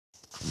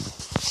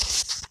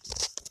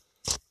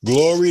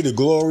Glory to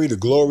glory to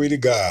glory to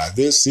God.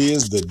 This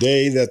is the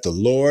day that the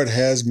Lord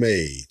has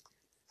made.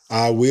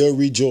 I will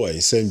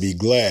rejoice and be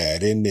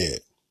glad in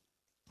it.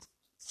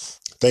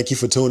 Thank you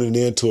for tuning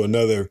in to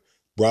another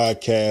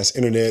broadcast,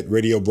 internet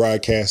radio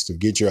broadcast of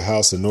Get Your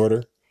House in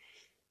Order.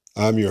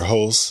 I'm your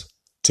host,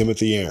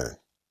 Timothy Aaron.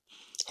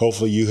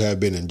 Hopefully you have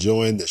been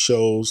enjoying the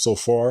show so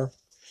far.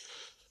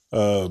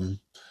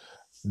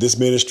 This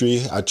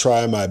ministry, I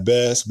try my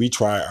best. We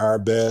try our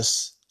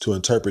best to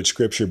interpret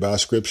scripture by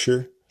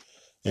scripture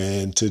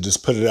and to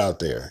just put it out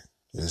there.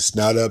 It's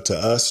not up to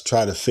us to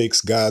try to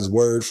fix God's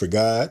word for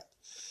God.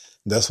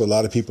 That's what a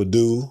lot of people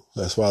do.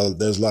 That's why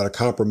there's a lot of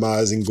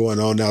compromising going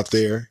on out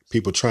there.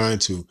 People trying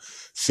to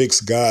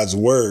fix God's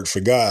word for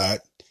God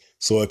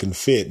so it can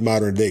fit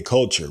modern day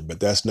culture. But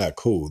that's not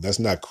cool. That's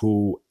not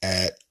cool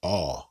at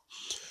all.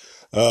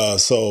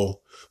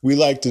 So we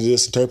like to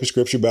just interpret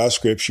scripture by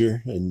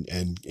scripture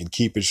and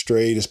keep it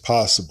straight as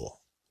possible.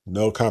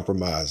 No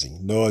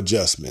compromising, no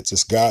adjustments.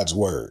 It's God's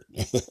word.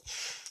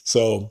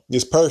 So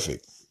it's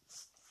perfect.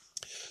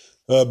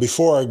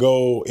 Before I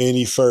go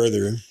any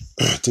further,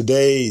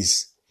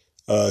 today's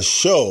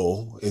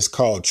show is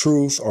called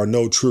Truth or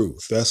No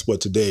Truth. That's what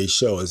today's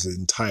show is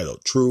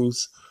entitled,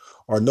 Truth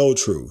or No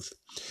Truth.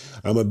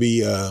 I'm going to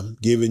be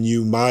giving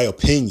you my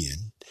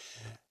opinion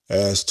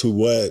as to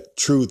what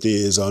truth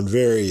is on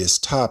various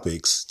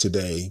topics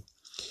today.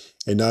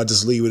 And I'll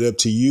just leave it up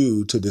to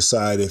you to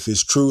decide if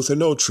it's truth or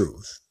no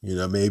truth. You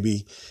know,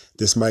 maybe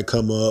this might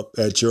come up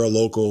at your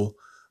local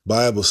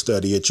Bible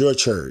study at your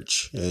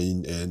church,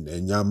 and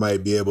y'all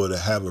might be able to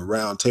have a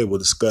roundtable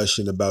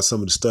discussion about some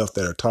of the stuff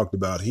that are talked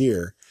about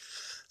here,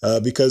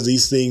 because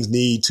these things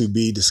need to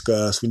be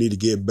discussed. We need to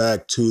get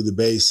back to the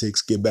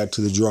basics, get back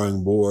to the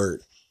drawing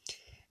board,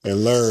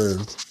 and learn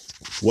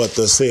what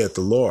thus saith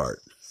the Lord.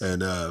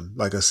 And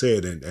like I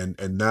said,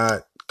 and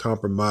not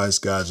compromise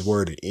God's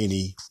word in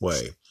any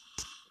way.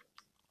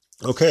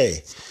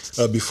 Okay,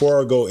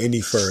 before I go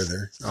any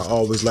further, I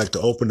always like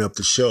to open up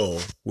the show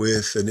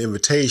with an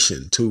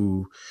invitation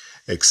to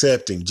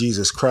accepting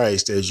Jesus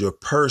Christ as your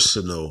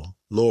personal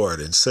Lord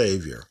and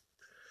Savior.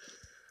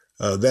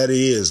 That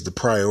is the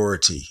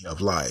priority of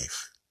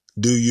life.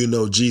 Do you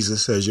know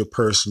Jesus as your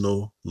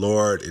personal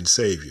Lord and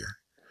Savior?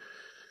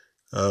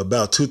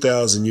 About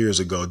 2,000 years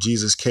ago,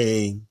 Jesus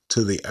came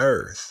to the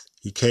earth.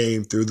 He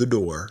came through the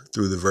door,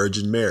 through the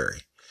Virgin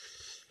Mary.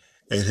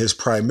 And his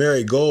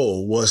primary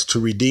goal was to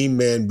redeem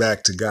man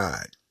back to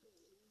God.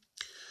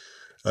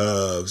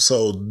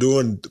 So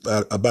during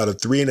about a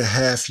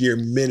 3.5 year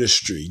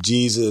ministry,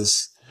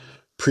 Jesus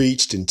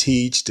preached and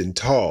teached and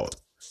taught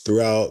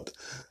throughout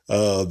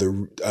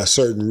a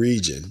certain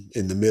region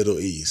in the Middle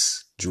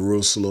East,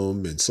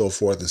 Jerusalem and so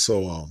forth and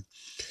so on.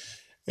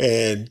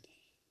 And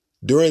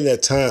during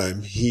that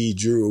time, he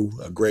drew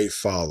a great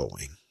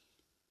following.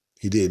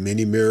 He did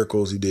many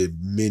miracles. He did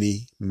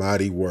many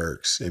mighty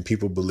works, and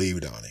people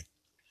believed on him.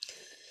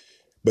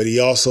 But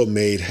he also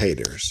made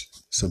haters.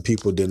 Some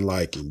people didn't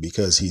like him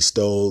because he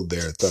stole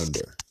their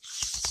thunder,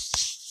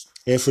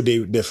 and for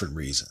different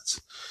reasons.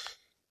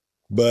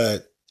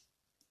 But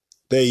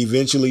they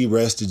eventually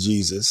arrested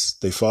Jesus.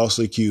 They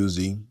falsely accused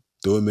him,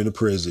 threw him into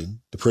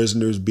prison. The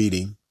prisoners beat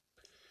him,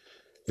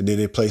 and then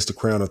they placed a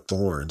crown of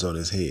thorns on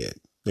his head.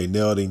 They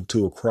nailed him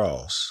to a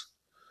cross,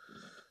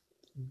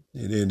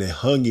 and then they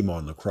hung him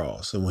on the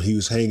cross. And when he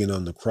was hanging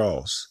on the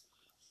cross,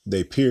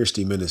 they pierced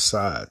him in his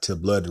side till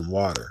blood and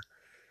water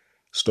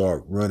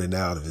start running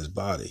out of his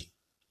body.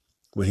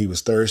 When he was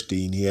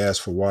thirsty and he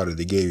asked for water,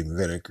 they gave him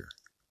vinegar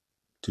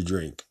to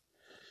drink.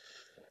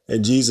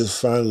 And Jesus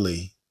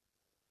finally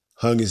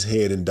hung his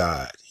head and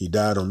died. He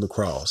died on the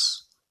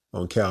cross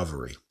on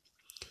Calvary.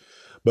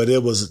 But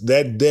it was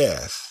that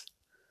death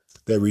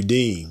that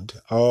redeemed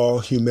all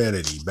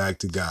humanity back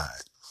to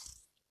God.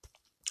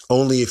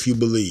 Only if you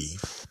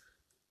believe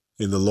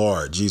in the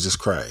Lord Jesus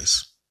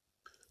Christ.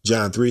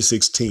 John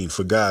 3:16,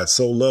 for God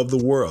so loved the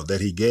world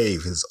that he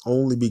gave his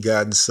only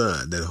begotten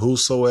Son, that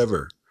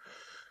whosoever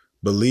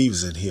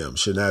believes in him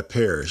should not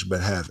perish,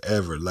 but have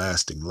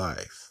everlasting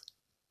life.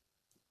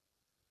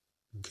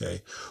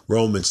 Okay.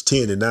 Romans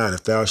 10:9,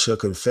 if thou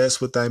shalt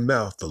confess with thy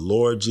mouth the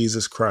Lord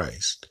Jesus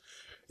Christ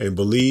and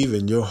believe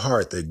in your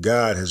heart that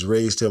God has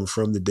raised him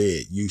from the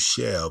dead, you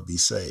shall be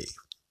saved.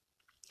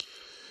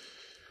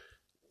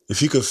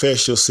 If you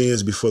confess your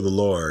sins before the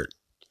Lord,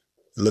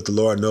 let the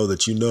Lord know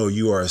that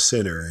you are a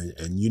sinner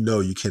and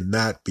you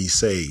cannot be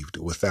saved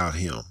without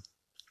him.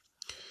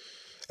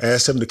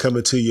 Ask him to come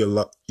into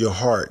your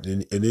heart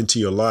and into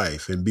your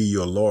life and be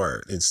your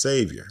Lord and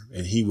Savior,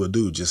 and he will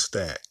do just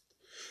that.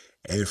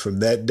 And from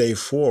that day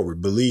forward,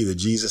 believe that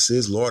Jesus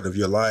is Lord of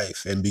your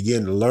life and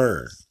begin to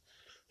learn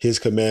his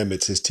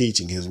commandments, his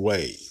teaching, his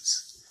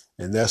ways.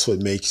 And that's what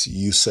makes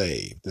you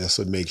saved. That's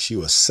what makes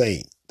you a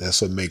saint.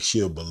 That's what makes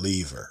you a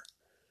believer.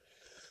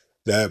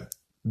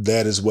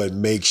 That is what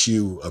makes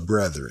you a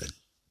brethren.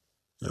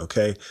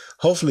 Okay.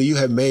 Hopefully you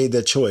have made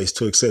that choice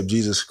to accept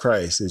Jesus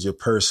Christ as your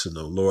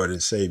personal Lord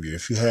and Savior.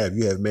 If you have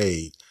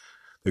made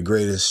the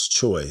greatest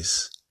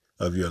choice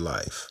of your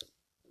life.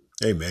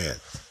 Amen.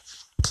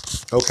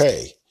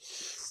 Okay.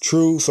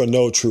 Truth or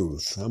no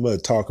truth? I'm going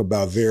to talk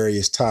about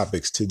various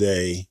topics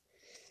today,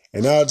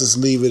 and I'll just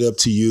leave it up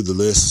to you, the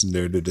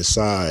listener, to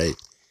decide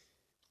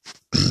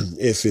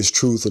if it's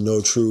truth or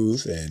no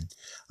truth. And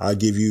I'll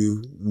give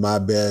you my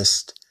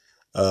best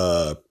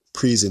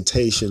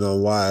presentation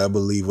on why I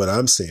believe what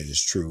I'm saying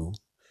is true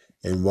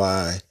and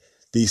why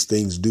these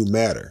things do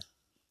matter.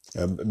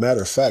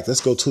 Matter of fact,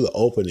 let's go to the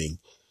opening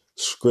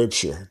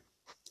scripture,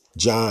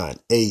 John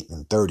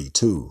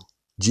 8:32.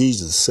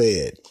 Jesus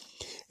said,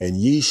 "And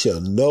ye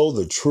shall know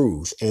the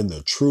truth, and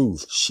the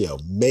truth shall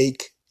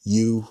make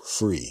you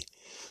free."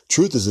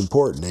 Truth is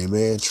important,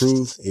 amen.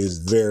 Truth is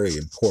very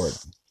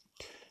important.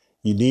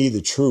 You need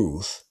the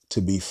truth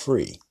to be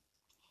free.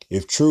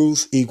 If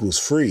truth equals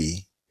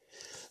free,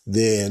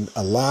 then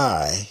a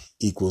lie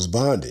equals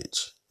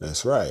bondage.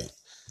 That's right.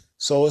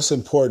 So it's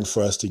important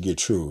for us to get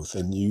truth.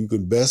 And you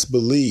can best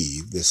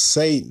believe that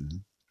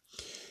Satan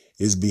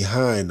is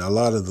behind a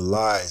lot of the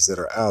lies that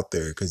are out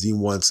there because he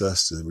wants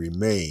us to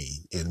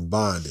remain in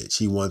bondage.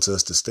 He wants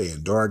us to stay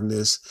in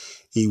darkness.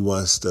 He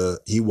wants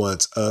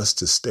us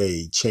to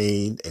stay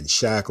chained and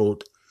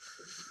shackled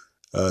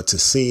to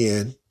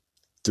sin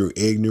through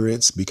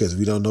ignorance because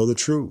we don't know the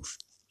truth.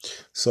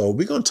 So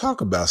we're going to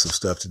talk about some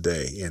stuff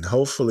today, and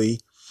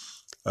hopefully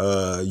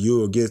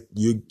you'll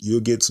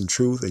get some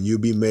truth and you'll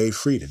be made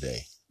free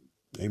today.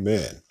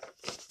 Amen.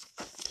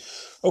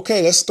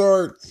 Okay, let's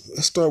start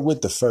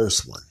with the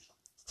first one.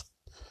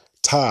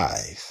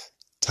 Tithe.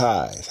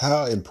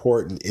 How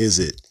important is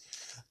it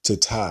to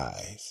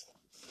tithe?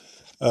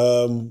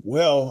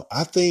 Well,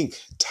 I think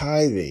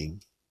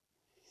tithing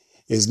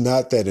is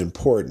not that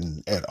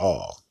important at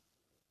all.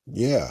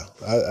 Yeah,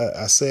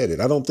 I said it.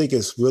 I don't think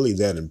it's really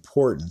that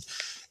important.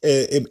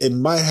 It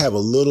might have a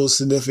little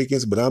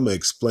significance, but I'm going to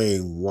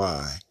explain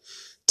why.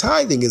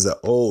 Tithing is an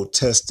Old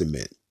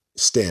Testament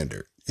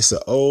standard. It's an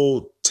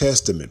Old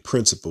Testament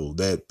principle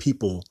that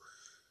people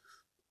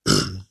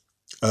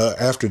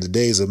after the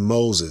days of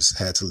Moses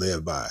had to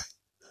live by.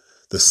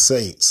 The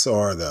saints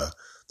or the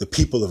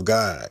people of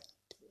God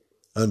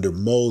under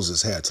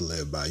Moses had to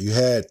live by. You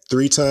had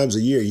 3 times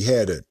a year, you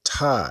had a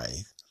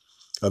tithe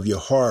of your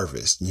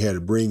harvest. And you had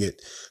to bring it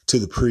to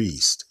the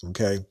priest.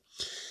 Okay.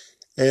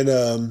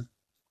 And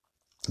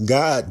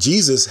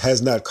Jesus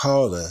has not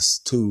called us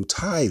to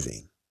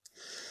tithing.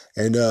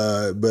 And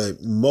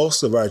but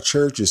most of our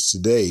churches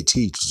today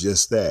teach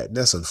just that. And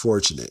that's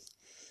unfortunate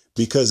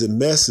because it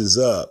messes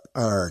up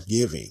our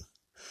giving.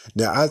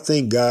 Now, I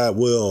think God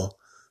will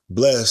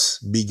bless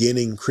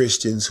beginning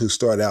Christians who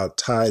start out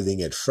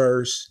tithing at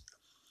first.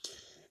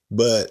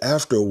 But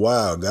after a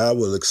while, God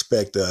will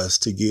expect us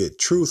to get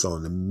truth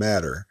on the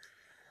matter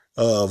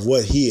of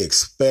what he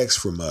expects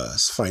from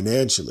us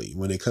financially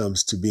when it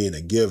comes to being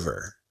a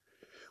giver,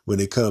 when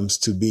it comes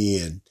to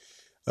being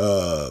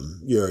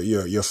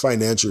your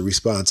financial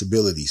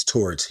responsibilities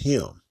towards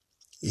him.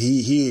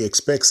 He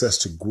expects us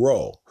to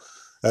grow.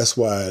 That's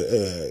why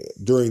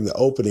during the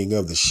opening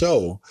of the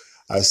show,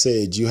 I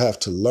said you have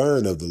to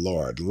learn of the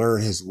Lord,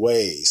 learn his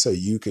ways so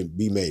you can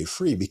be made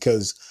free.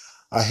 Because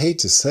I hate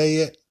to say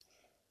it,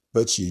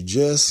 but you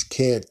just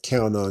can't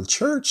count on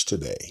church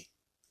today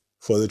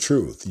for the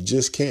truth. You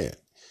just can't.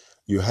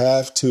 You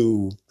have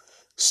to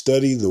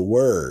study the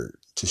word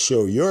to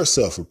show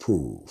yourself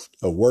approved,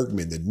 a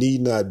workman that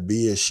need not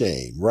be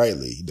ashamed,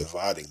 rightly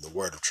dividing the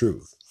word of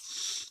truth.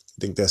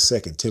 I think that's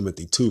 2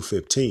 Timothy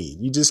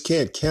 2:15. You just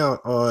can't count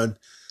on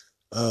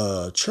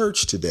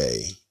church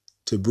today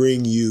to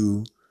bring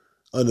you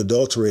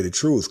unadulterated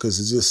truth because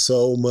there's just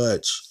so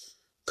much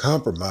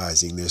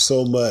compromising. There's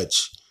so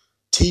much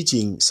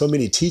teaching, so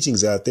many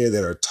teachings out there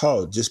that are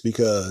taught just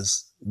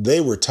because they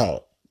were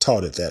taught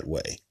it that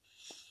way.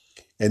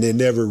 And they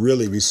never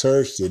really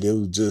researched it. It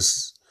was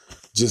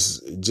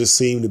just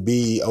seemed to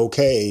be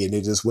okay. And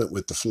it just went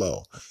with the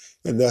flow.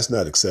 And that's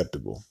not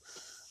acceptable.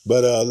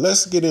 But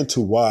let's get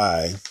into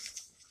why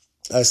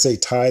I say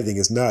tithing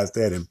is not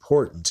that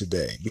important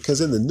today. Because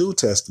in the New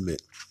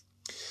Testament,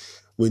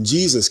 when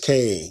Jesus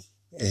came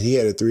and he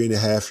had a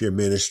 3.5-year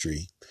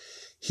ministry,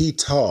 he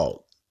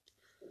taught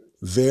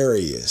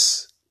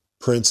various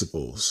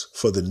principles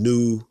for the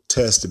New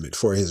Testament,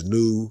 for his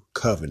new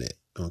covenant.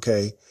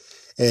 Okay.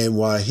 And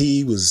while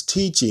he was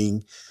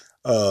teaching,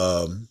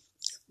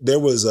 there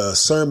was a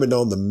Sermon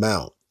on the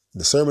Mount.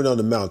 The Sermon on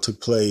the Mount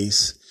took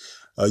place.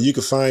 You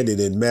can find it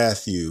in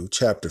Matthew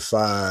chapter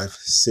 5,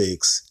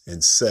 6,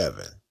 and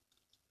 7.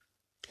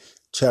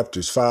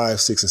 Chapters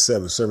 5, 6, and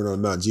 7, Sermon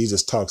on the Mount.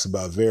 Jesus talks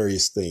about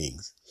various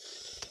things.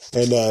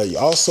 And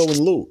also in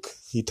Luke,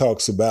 he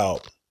talks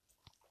about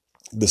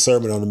the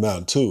Sermon on the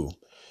Mount too.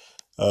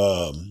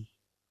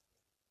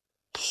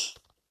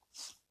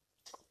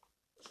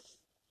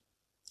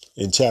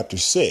 In chapter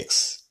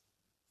 6,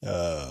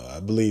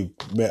 I believe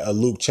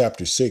Luke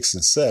chapter 6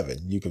 and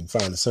 7, you can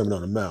find the Sermon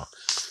on the Mount.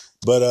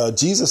 But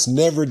Jesus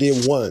never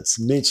did once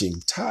mention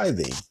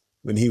tithing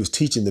when he was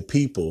teaching the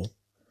people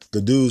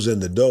the do's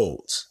and the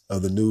don'ts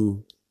of the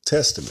New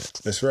Testament.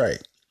 That's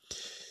right.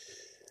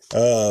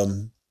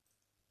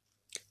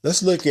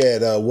 Let's look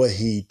at what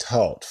he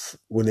taught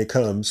when it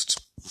comes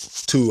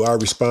to our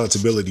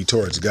responsibility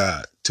towards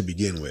God to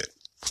begin with.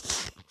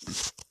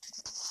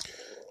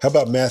 How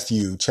about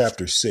Matthew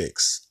chapter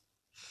 6,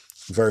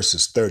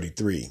 verses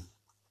 33?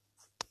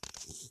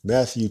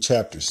 Matthew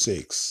chapter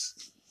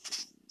 6,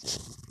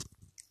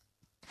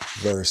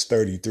 verse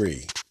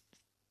 33.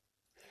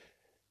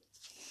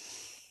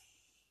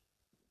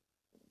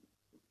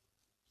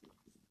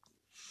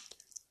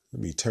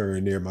 Let me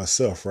turn there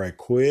myself right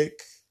quick.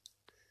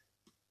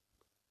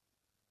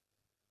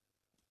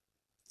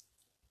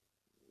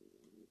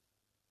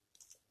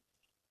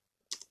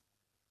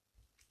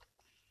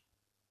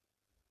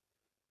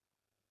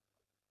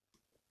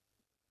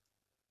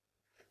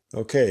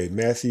 Okay,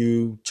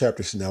 Matthew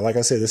chapter 6. Now, like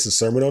I said, this is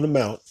Sermon on the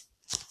Mount.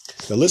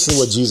 Now, listen to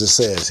what Jesus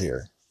says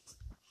here.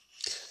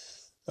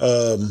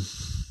 Let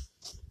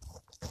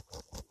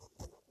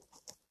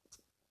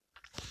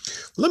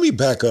me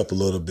back up a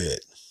little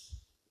bit.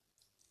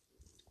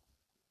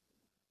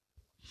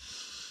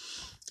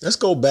 Let's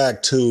go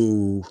back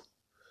to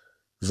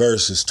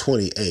verses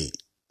 28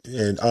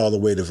 and all the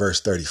way to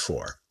verse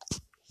 34.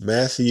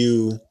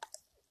 Matthew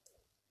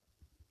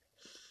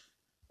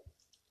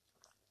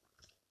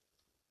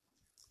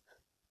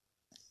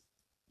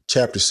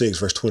chapter 6,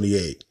 verse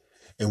 28.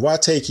 And why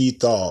take ye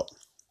thought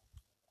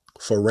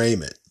for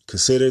raiment?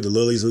 Consider the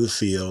lilies of the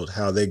field,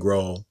 how they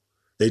grow.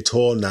 They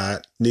toil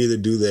not, neither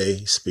do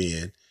they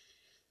spin.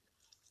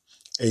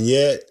 And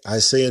yet I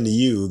say unto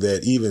you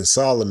that even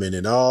Solomon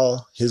in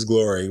all his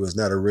glory was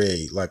not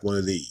arrayed like one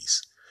of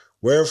these.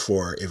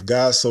 Wherefore, if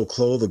God so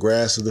clothe the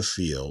grass of the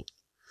field,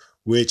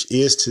 which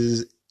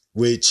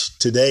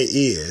today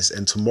is,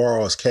 and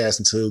tomorrow is cast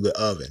into the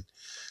oven,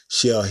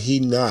 shall he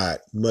not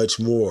much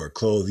more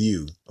clothe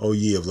you, O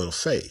ye of little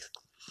faith?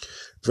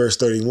 Verse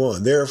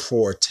 31,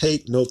 therefore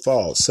take no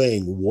thought,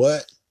 saying,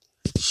 what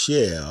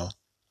shall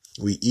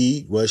we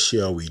eat? What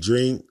shall we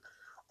drink?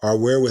 Or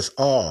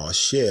wherewithal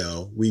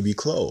shall we be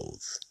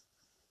clothed?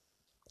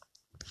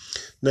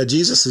 Now,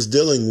 Jesus is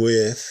dealing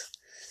with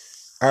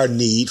our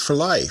need for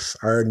life,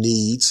 our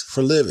needs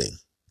for living.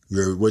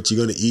 What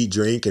you're going to eat,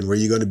 drink, and where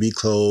you're going to be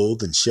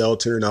clothed and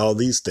shelter and all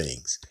these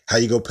things. How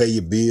you going to pay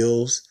your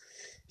bills.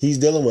 He's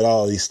dealing with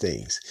all these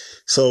things.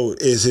 So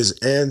is his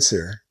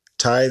answer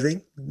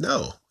tithing?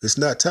 No, it's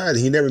not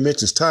tithing. He never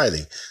mentions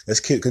tithing. Let's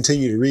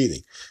continue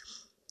reading.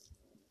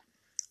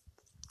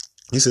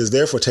 He says,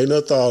 therefore, take no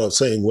thought of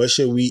saying, what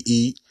shall we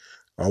eat?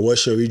 Or what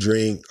shall we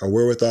drink? Or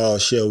wherewithal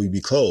shall we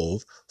be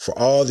clothed? For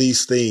all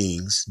these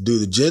things do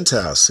the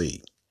Gentiles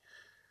seek.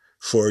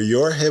 For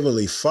your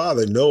heavenly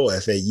Father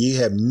knoweth that ye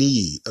have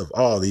need of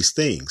all these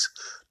things.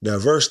 Now,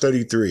 verse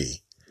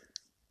 33,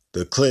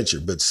 the clincher,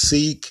 but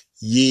seek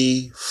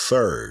ye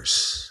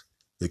first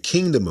the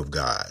kingdom of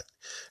God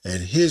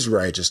and his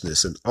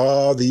righteousness, and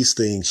all these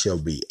things shall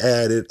be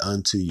added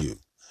unto you.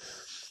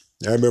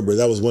 I remember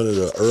that was one of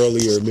the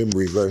earlier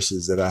memory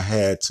verses that I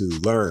had to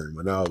learn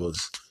when I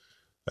was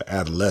an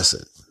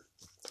adolescent.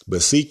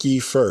 But seek ye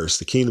first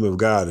the kingdom of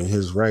God and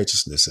his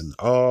righteousness, and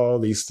all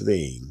these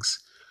things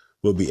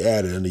will be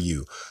added unto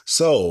you.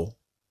 So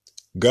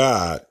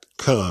God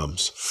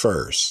comes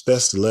first.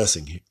 That's the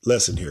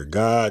lesson here.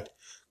 God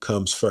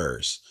comes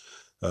first.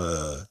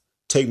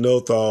 Take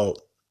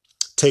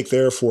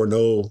therefore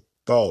no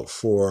thought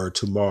for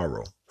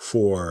tomorrow,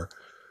 for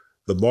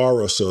the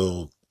morrow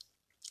shall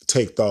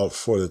take thought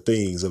for the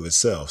things of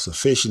itself.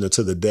 Sufficient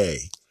unto the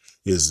day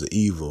is the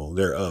evil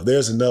thereof.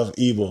 There's enough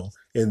evil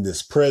in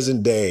this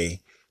present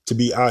day to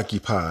be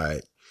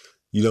occupied.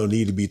 You don't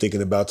need to be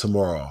thinking about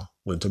tomorrow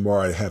when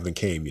tomorrow haven't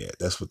came yet.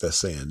 That's what that's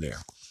saying there.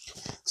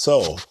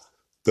 So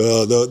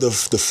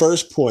the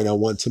first point I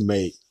want to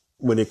make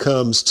when it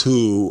comes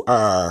to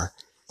our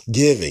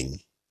giving,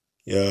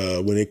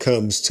 when it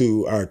comes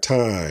to our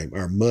time,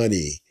 our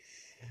money,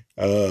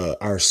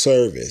 our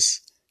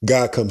service,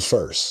 God comes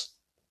first.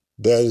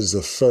 That is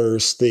the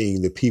first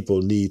thing that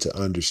people need to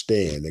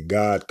understand, that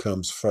God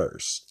comes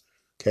first.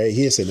 Okay.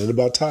 He ain't saying nothing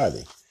about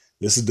tithing.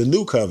 This is the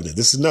new covenant.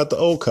 This is not the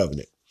old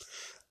covenant.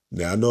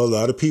 Now, I know a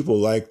lot of people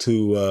like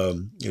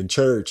to, in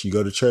church, you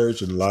go to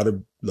church and a lot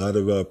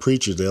of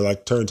preachers, they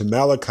like to turn to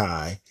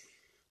Malachi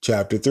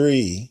chapter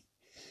 3.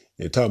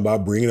 They're talking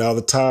about bringing all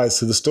the tithes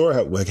to the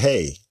storehouse. Like,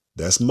 hey,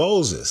 that's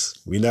Moses.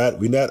 We're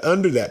not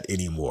under that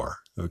anymore.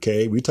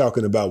 Okay. We're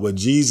talking about what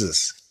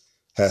Jesus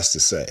has to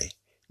say,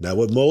 not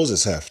what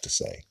Moses has to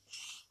say.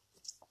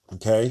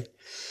 Okay.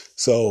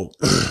 So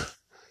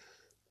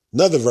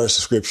another verse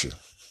of scripture.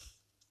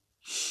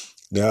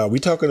 Now we're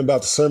talking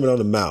about the Sermon on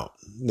the Mount.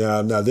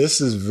 Now this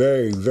is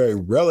very, very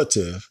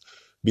relative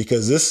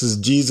because this is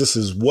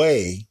Jesus's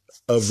way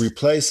of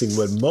replacing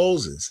what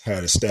Moses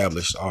had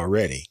established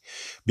already,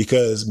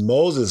 because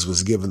Moses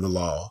was given the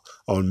law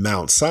on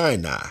Mount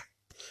Sinai.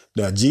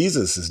 Now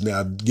Jesus is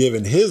now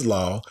given his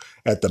law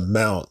at the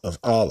Mount of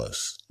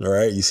Olives. All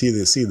right. You see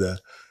the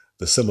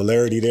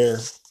similarity there.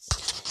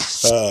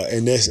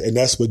 And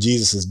that's what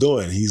Jesus is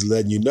doing. He's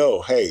letting you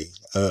know, hey,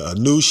 a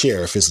new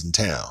sheriff is in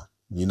town.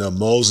 You know,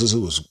 Moses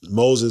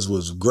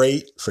was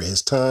great for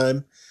his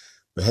time,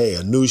 but hey,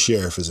 a new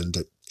sheriff is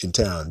in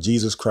town,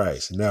 Jesus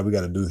Christ. And now we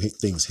got to do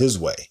things his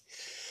way.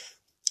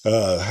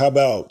 How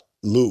about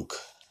Luke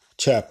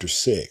chapter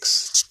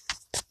 6?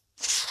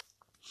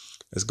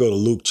 Let's go to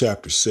Luke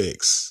chapter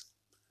 6.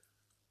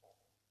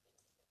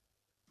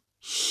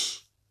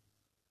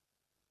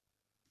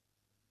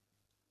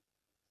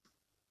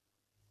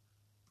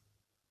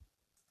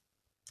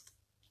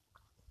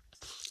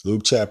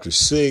 Luke chapter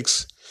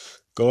 6,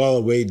 go all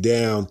the way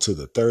down to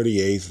the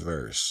 38th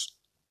verse.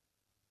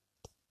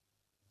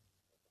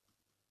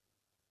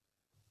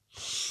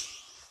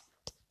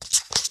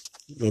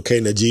 Okay,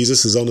 now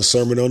Jesus is on the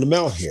Sermon on the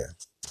Mount here.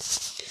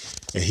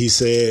 And he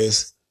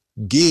says,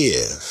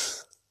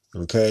 give,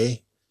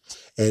 okay,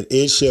 and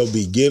it shall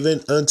be given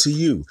unto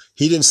you.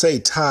 He didn't say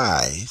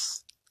tithe,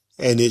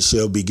 and it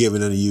shall be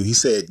given unto you. He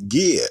said,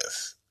 give.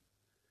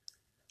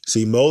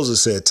 See,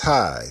 Moses said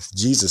tithe.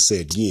 Jesus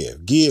said,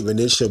 give. Give, and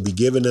it shall be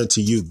given unto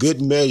you.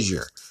 Good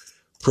measure,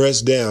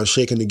 pressed down,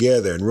 shaken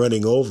together, and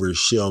running over,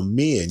 shall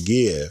men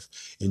give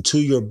into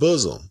your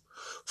bosom.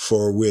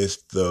 For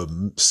with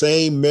the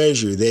same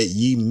measure that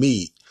ye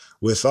meet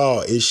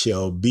withal, it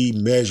shall be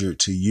measured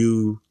to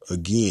you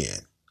again.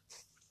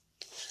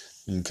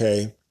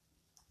 Okay.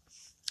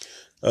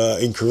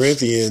 In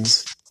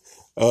Corinthians,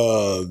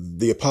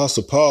 the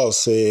Apostle Paul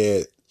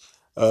said,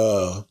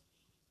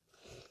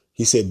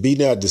 he said, be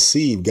not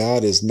deceived,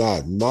 God is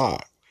not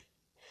mocked.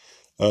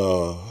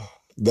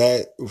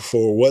 That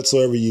for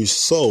whatsoever you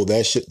sow,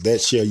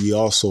 that shall ye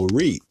also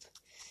reap.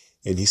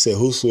 And he said,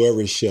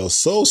 whosoever shall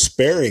sow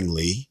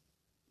sparingly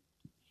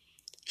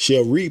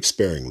shall reap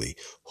sparingly.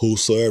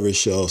 Whosoever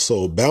shall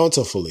sow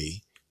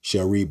bountifully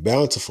shall reap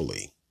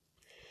bountifully.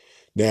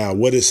 Now,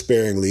 what is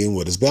sparingly and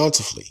what is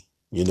bountifully?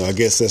 You know, I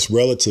guess that's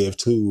relative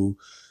to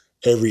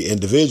every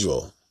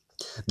individual.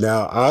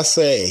 Now, I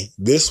say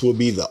this will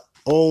be the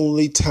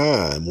only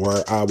time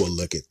where I will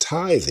look at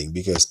tithing,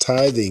 because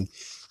tithing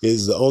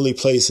is the only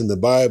place in the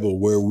Bible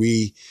where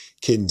we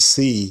can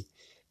see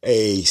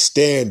a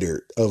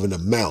standard of an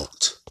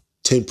amount,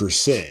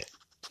 10%.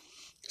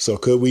 So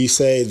could we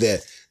say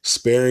that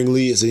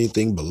sparingly is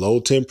anything below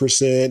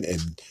 10%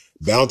 and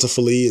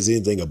bountifully is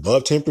anything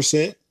above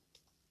 10%?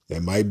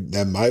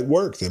 That might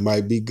work. That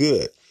might be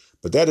good.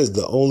 But that is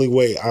the only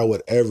way I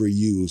would ever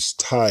use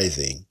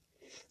tithing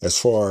as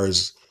far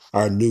as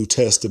our New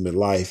Testament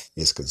life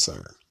is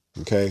concerned.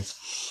 Okay.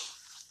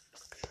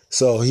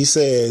 So he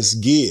says,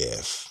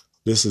 give.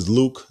 This is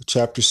Luke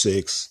chapter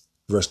 6,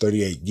 verse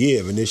 38.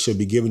 Give, and it shall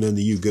be given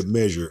unto you good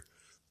measure,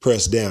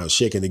 pressed down,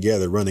 shaken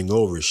together, running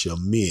over, shall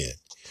men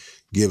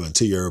give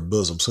unto your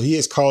bosom. So he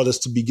has called us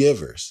to be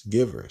givers.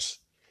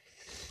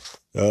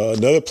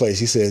 Another place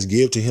he says,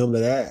 give to him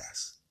that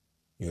asks.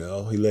 You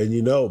know, he letting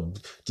you know,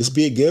 just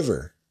be a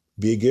giver.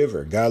 Be a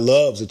giver. God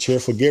loves a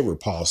cheerful giver,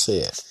 Paul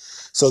said.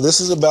 So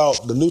this is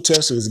about, the New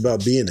Testament is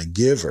about being a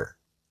giver.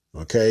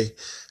 Okay.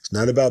 It's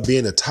not about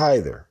being a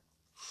tither.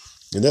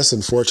 And that's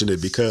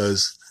unfortunate,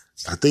 because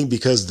I think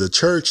because the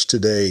church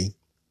today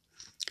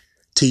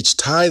teach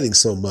tithing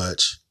so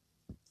much,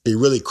 it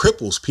really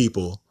cripples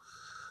people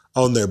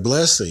on their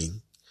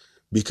blessing,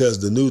 because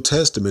the New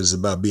Testament is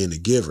about being a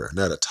giver,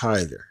 not a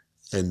tither.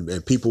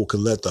 And people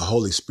can let the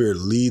Holy Spirit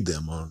lead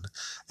them on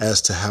as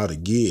to how to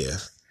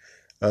give.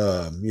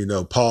 You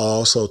know, Paul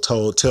also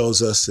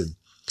tells us in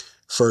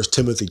 1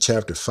 Timothy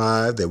chapter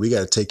 5 that we got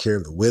to take care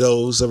of the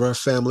widows of our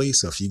family.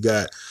 So if you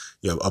got,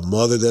 you know, a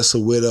mother that's a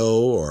widow,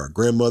 or a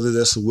grandmother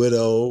that's a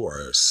widow, or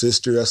a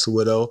sister that's a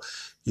widow,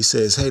 he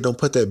says, hey, don't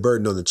put that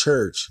burden on the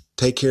church.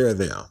 Take care of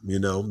them. You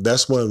know,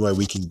 that's one way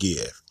we can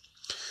give.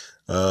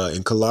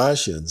 In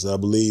Colossians, I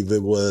believe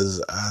it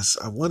was,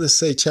 I want to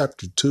say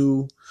chapter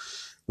 2,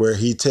 where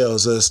he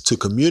tells us to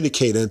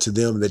communicate unto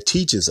them that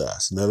teaches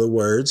us. In other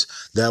words,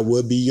 that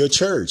would be your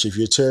church. If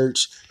your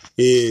church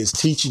is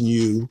teaching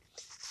you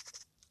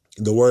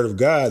the word of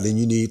God, then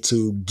you need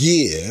to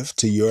give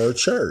to your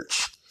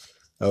church.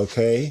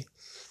 Okay.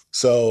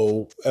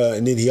 So,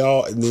 and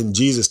then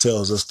Jesus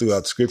tells us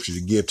throughout the scripture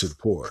to give to the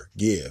poor.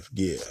 Give,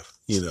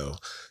 you know.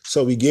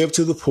 So we give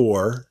to the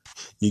poor,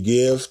 you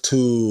give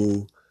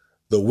to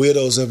the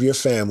widows of your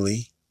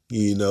family,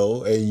 you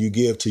know, and you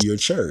give to your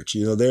church.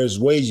 You know, there's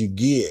ways you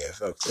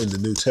give in the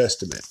New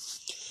Testament.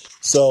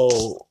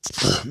 So,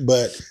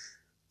 but,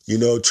 you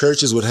know,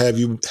 churches would have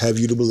you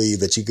to believe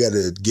that you got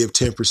to give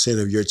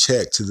 10% of your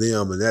check to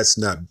them. And that's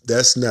not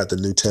the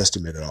New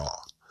Testament at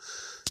all.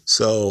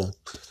 So,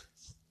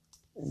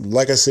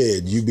 like I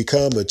said, you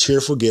become a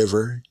cheerful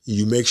giver.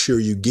 You make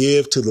sure you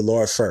give to the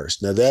Lord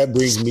first. Now that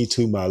brings me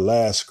to my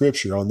last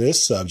scripture on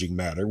this subject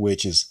matter,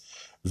 which is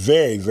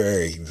very,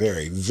 very,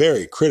 very,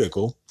 very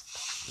critical.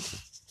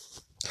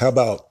 How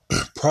about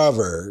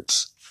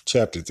Proverbs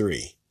chapter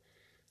 3?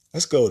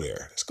 Let's go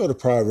there. Let's go to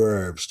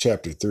Proverbs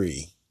chapter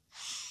 3.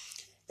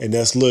 And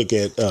let's look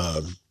at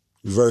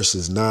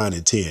verses 9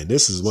 and 10.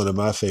 This is one of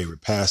my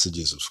favorite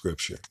passages of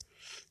scripture,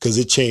 because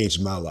it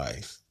changed my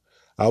life.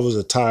 I was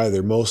a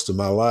tither most of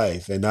my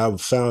life, and I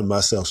found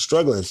myself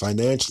struggling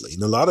financially.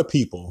 And a lot of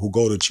people who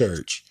go to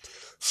church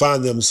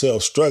find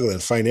themselves struggling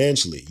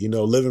financially, you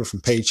know, living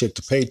from paycheck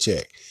to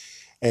paycheck.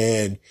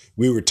 And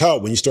we were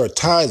taught when you start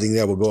tithing,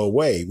 that will go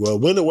away. Well,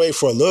 it went away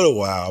for a little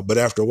while, but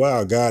after a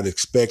while, God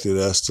expected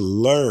us to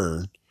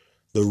learn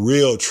the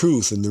real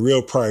truth and the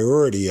real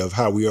priority of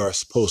how we are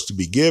supposed to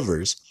be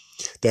givers.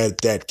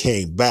 That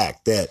came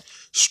back. That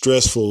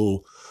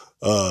stressful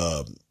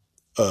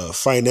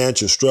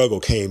financial struggle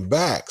came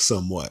back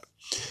somewhat.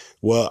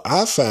 Well,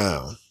 I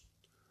found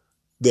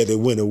that it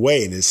went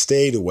away and it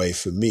stayed away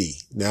for me.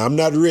 Now, I'm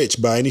not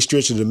rich by any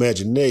stretch of the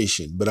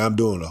imagination, but I'm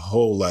doing a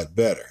whole lot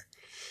better.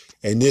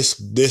 And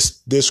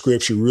this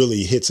scripture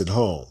really hits it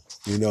home.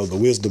 You know, the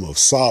wisdom of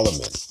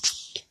Solomon,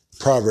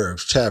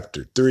 Proverbs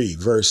chapter 3,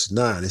 verse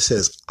 9, it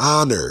says,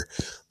 honor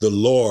the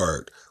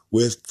Lord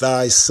with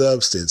thy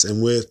substance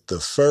and with the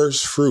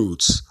first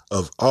fruits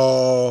of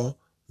all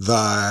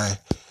thy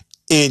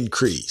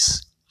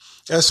increase.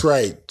 That's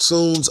right.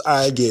 Soon as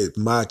I get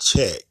my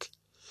check,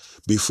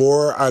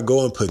 before I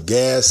go and put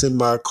gas in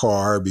my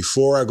car,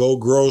 before I go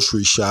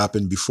grocery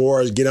shopping,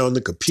 before I get on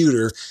the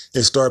computer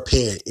and start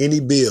paying any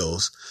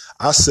bills,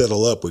 I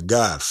settle up with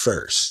God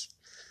first.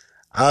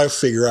 I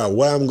figure out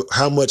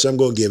how much I'm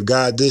going to give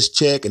God this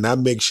check, and I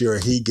make sure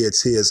he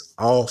gets his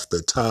off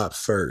the top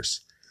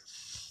first.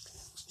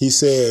 He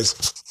says,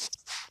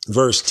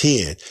 verse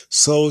 10,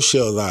 so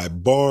shall thy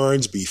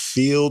barns be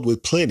filled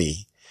with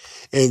plenty,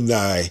 and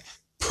thy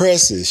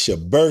presses shall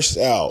burst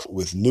out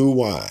with new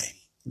wine.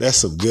 That's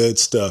some good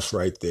stuff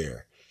right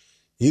there.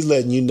 He's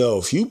letting you know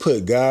if you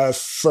put God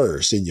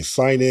first in your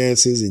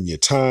finances, in your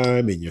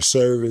time, in your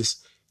service,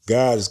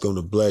 God is going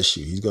to bless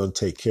you. He's going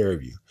to take care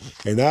of you.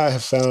 And I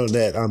have found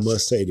that, I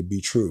must say, to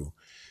be true.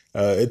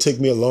 It took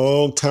me a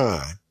long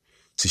time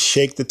to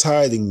shake the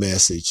tithing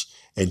message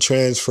and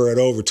transfer it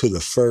over to the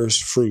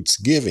first fruits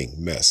giving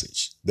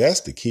message.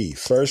 That's the key,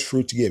 first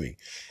fruits giving.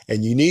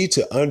 And you need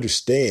to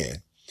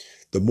understand,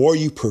 the more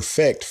you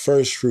perfect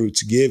first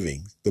fruits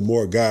giving, the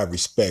more God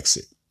respects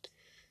it.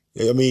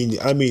 I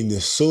mean,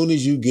 as soon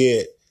as you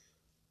get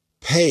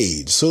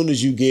paid, as soon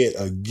as you get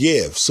a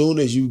gift, as soon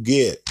as you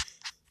get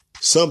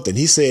something,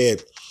 he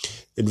said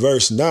in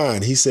verse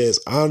 9, he says,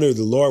 honor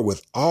the Lord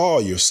with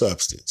all your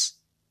substance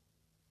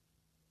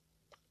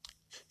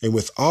and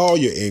with all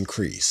your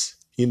increase.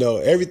 You know,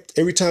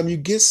 every time you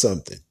get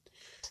something,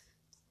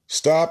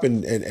 stop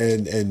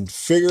and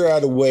figure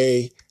out a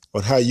way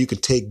on how you can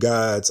take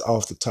God's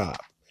off the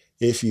top.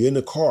 If you're in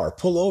the car,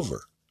 pull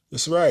over.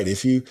 That's right.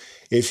 If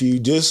you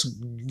just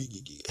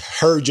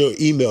heard your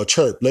email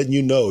chirp letting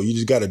you know you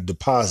just got a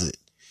deposit,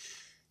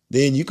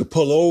 then you could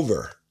pull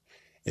over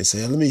and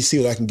say, let me see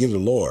what I can give the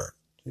Lord.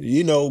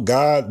 You know,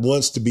 God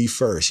wants to be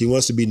first. He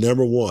wants to be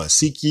number one.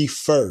 Seek ye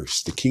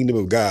first the kingdom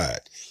of God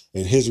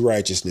and his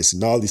righteousness,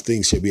 and all these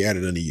things shall be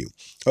added unto you.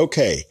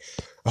 Okay.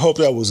 I hope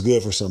that was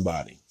good for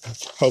somebody. I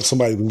hope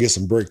somebody can get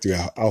some breakthrough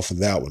off of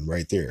that one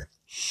right there.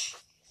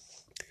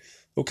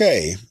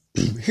 Okay.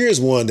 Here's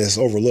one that's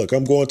overlooked.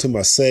 I'm going to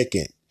my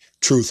second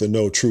truth or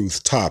no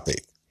truth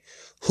topic.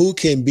 Who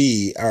can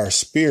be our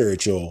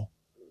spiritual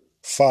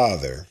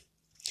father?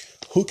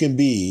 Who can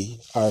be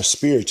our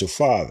spiritual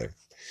father?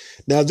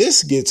 Now,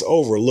 this gets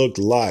overlooked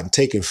a lot and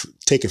taken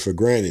for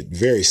granted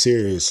very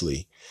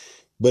seriously.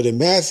 But in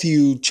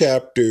Matthew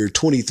chapter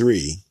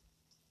 23,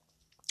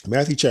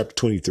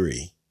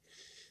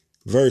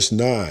 verse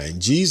 9,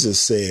 Jesus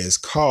says,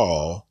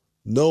 call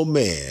no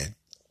man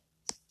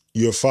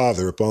your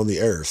father upon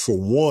the earth, for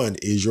one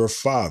is your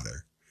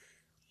Father,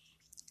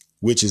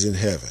 which is in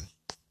heaven.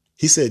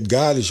 He said,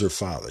 God is your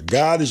father.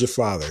 God is your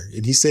father.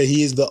 And he said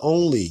he is the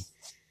only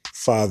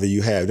father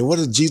you have. And what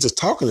is Jesus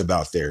talking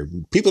about there?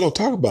 People don't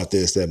talk about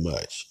this that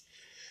much.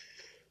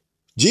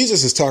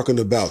 Jesus is talking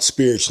about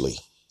spiritually,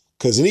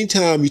 because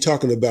anytime you're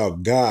talking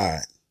about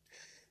God,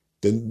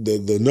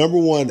 the number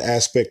one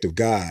aspect of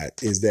God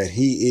is that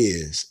he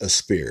is a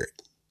spirit.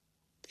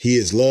 He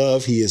is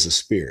love. He is a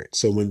spirit.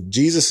 So when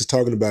Jesus is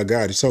talking about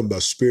God, he's talking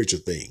about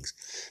spiritual things.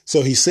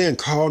 So he's saying,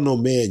 call no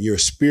man your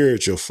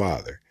spiritual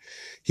father.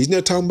 He's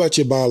not talking about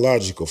your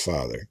biological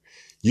father.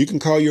 You can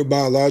call your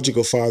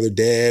biological father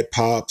dad,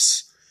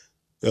 pops.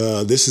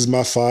 This is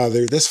my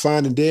father. That's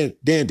fine and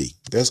dandy.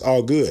 That's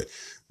all good.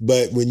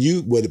 But when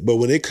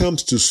it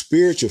comes to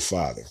spiritual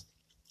father,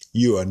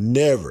 you are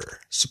never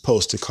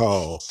supposed to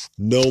call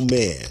no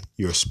man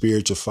your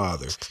spiritual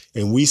father.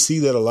 And we see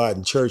that a lot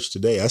in church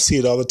today. I see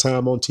it all the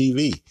time on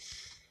TV.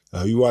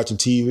 You're watching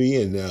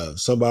TV and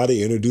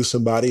somebody introduce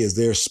somebody as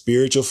their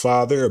spiritual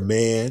father, a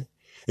man,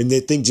 and they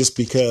think just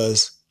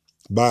because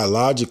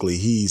biologically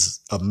he's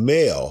a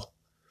male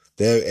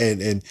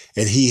and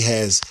he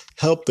has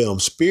helped them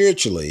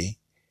spiritually,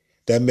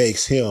 that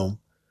makes him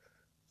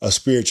a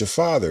spiritual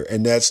father.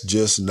 And that's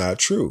just not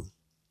true.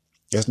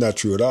 That's not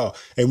true at all.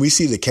 And we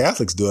see the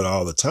Catholics do it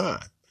all the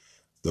time.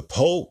 The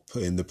Pope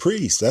and the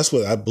priest. That's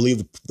what I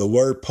believe the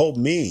word Pope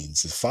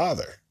means, is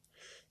father,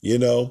 you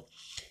know,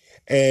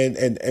 and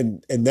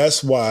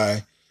that's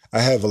why I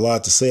have a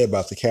lot to say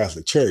about the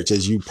Catholic Church,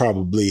 as you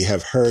probably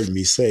have heard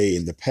me say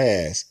in the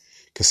past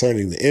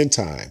concerning the end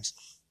times.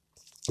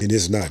 And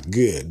it's not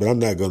good, but I'm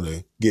not going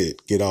to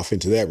get off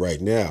into that right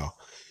now.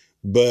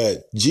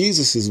 But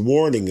Jesus is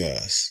warning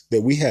us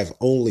that we have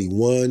only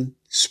one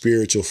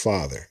spiritual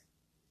father.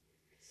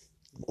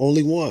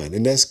 Only one,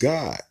 and that's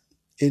God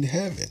in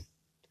heaven.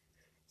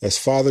 That's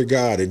Father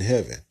God in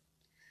heaven.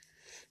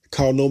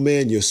 Call no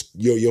man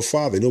your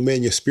father, no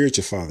man your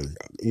spiritual father.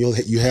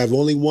 You have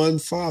only one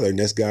father, and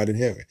that's God in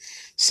heaven.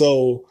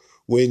 So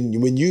when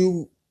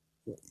you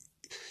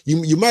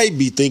might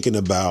be thinking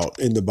about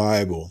in the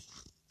Bible,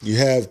 you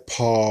have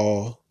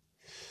Paul.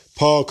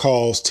 Paul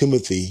calls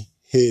Timothy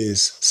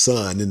his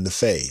son in the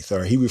faith,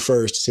 or he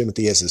refers to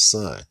Timothy as his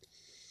son.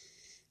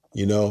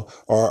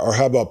 Or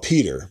how about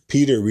Peter?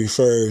 Peter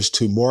refers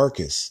to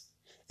Marcus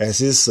as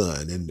his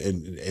son,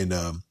 and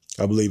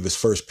I believe it's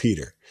First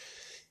Peter,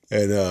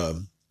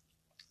 and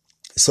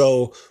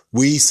so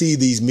we see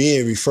these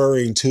men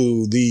referring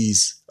to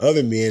these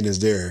other men as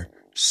their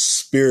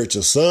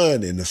spiritual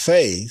son in the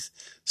faith.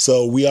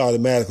 So we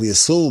automatically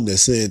assume that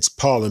since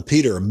Paul and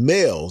Peter are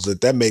males,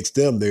 that makes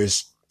them their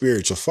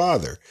spiritual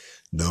father.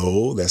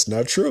 No, that's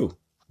not true,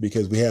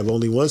 because we have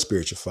only one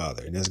spiritual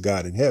father, and that's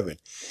God in heaven.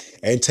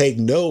 And take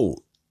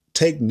note,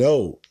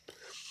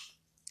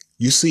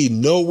 you see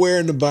nowhere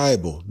in the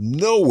Bible,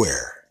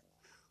 nowhere,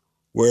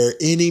 where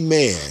any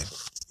man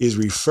is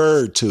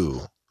referred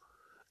to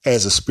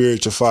as a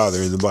spiritual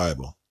father in the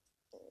Bible.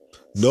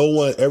 No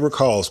one ever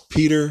calls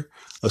Peter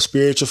a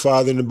spiritual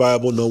father in the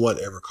Bible. No one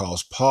ever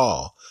calls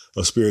Paul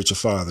a spiritual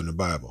father in the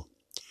Bible.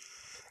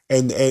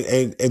 And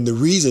the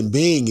reason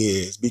being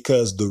is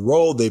because the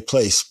role they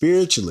play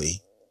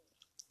spiritually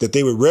that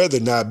they would rather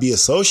not be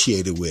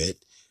associated with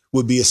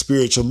would be a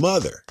spiritual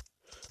mother,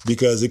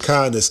 because it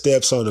kind of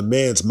steps on a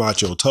man's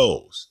macho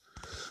toes.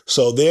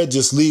 So they'll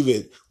just leave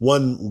it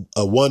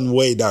a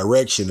one-way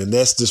direction, and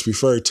that's just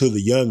referred to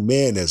the young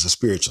man as a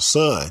spiritual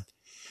son.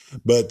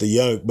 But the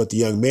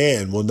young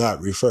man will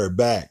not refer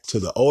back to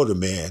the older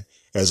man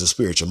as a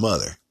spiritual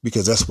mother,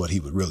 because that's what he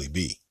would really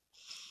be.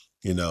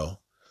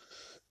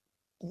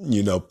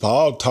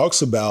 Paul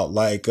talks about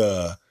like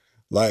the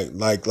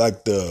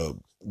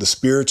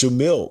spiritual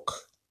milk,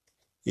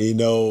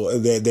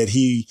 that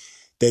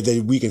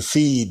we can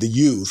feed the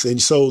youth. And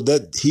so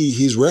that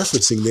he's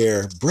referencing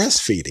there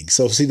breastfeeding.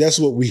 So see, that's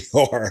what we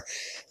are,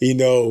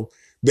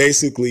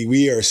 basically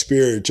we are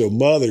spiritual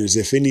mothers.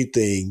 If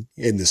anything,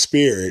 in the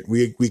spirit,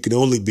 we can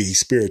only be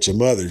spiritual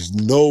mothers.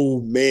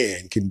 No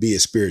man can be a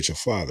spiritual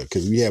father,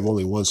 because we have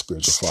only one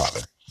spiritual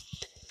father,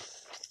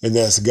 and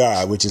that's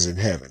God, which is in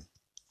heaven.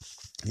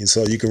 And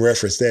so you can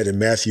reference that in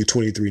Matthew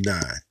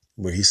 23:9,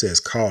 where he says,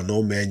 call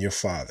no man your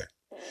father.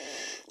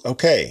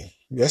 Okay.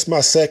 That's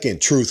my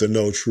second truth or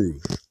no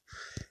truth.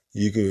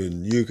 You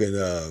can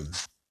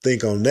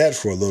think on that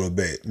for a little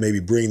bit. Maybe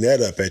bring that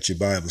up at your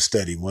Bible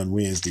study one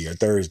Wednesday or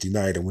Thursday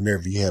night, or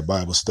whenever you have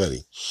Bible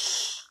study.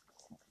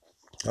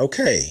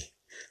 Okay,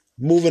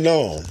 moving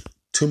on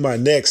to my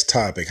next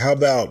topic. How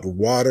about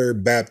water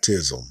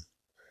baptism?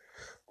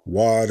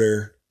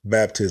 Water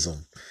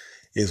baptism.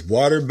 Is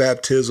water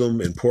baptism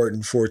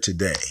important for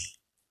today?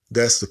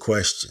 That's the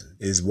question.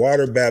 Is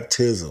water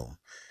baptism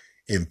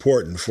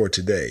important for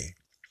today?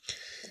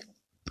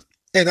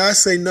 And I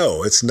say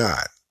no, it's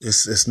not.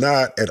 It's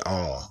not at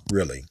all,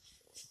 really.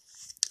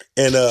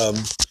 And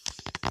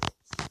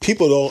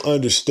people don't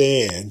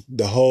understand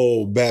the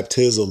whole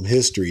baptism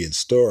history and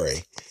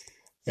story.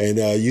 And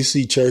you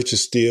see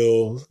churches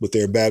still with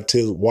their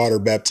water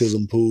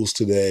baptism pools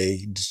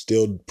today,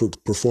 still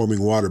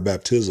performing water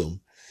baptism.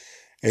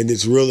 And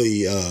it's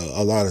really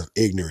a lot of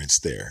ignorance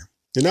there.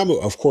 And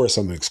of course,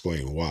 I'm going to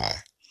explain why.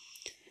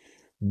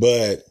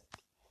 But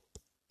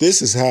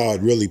this is how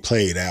it really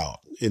played out.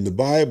 In the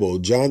Bible,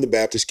 John the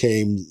Baptist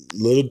came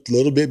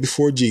little bit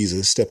before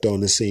Jesus stepped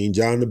on the scene.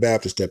 John the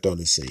Baptist stepped on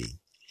the scene.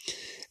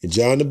 And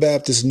John the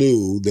Baptist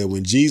knew that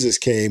when Jesus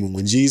came and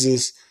when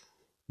Jesus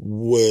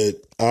would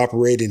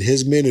operate in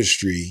his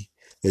ministry,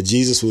 that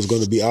Jesus was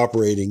going to be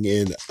operating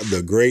in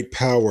the great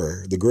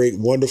power, the great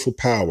wonderful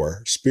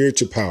power,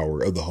 spiritual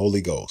power of the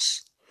Holy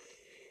Ghost.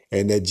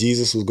 And that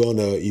Jesus was going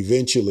to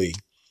eventually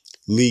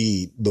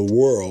lead the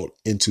world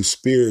into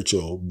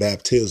spiritual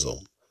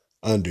baptism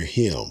under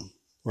him.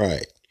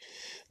 Right.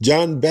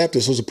 John the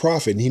Baptist was a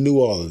prophet, and he knew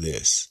all of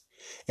this.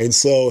 And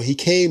so he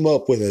came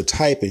up with a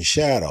type and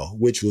shadow,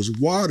 which was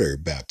water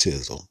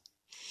baptism.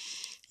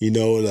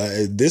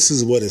 This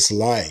is what it's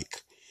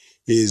like,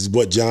 is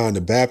what John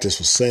the Baptist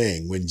was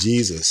saying when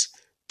Jesus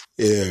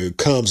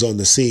comes on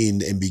the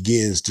scene and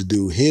begins to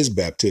do his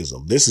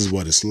baptism. This is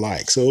what it's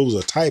like. So it was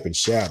a type and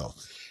shadow.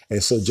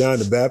 And so John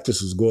the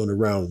Baptist was going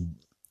around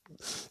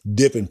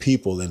dipping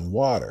people in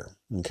water,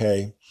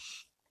 okay,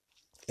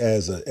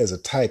 as a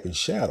type and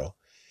shadow.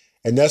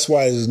 And that's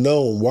why it is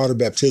known, water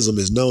baptism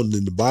is known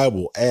in the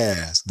Bible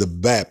as the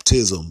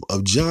baptism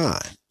of John.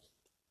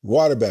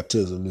 Water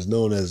baptism is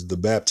known as the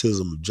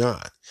baptism of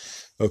John.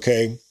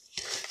 Okay.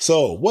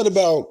 So what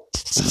about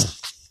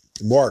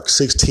Mark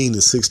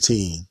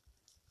 16:16?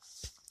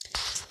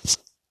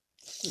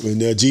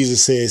 When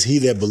Jesus says, he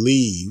that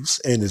believes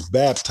and is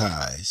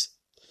baptized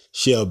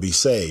shall be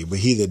saved, but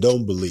he that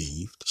don't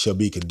believe shall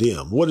be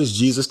condemned. What is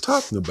Jesus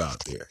talking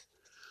about there?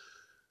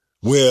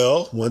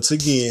 Well, once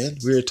again,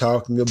 we're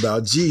talking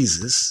about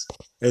Jesus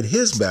and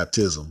his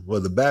baptism. Well,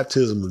 the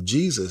baptism of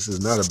Jesus is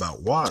not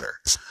about water.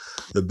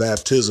 The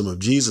baptism of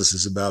Jesus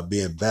is about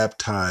being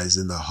baptized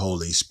in the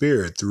Holy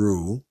Spirit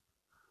through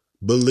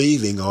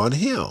believing on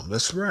him.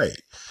 That's right.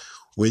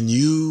 When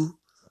you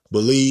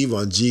believe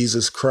on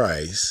Jesus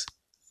Christ,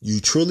 you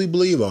truly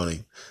believe on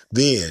him,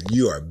 then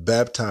you are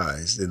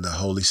baptized in the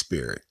Holy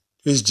Spirit.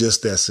 It's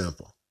just that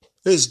simple.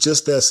 It's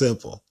just that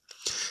simple.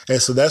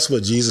 And so that's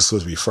what Jesus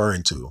was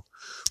referring to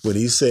when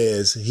he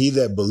says, he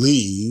that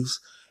believes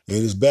and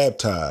is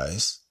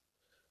baptized,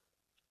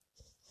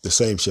 the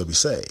same shall be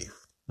saved.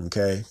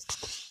 Okay.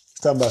 It's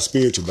talking about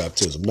spiritual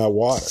baptism, not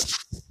water.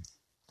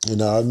 You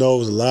know, I know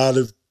a lot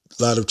of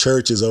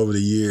churches over the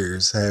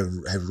years have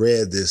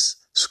read this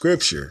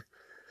scripture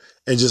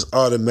and just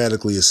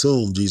automatically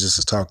assume Jesus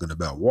is talking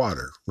about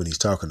water when he's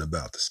talking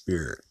about the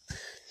Spirit.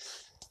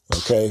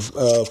 Okay.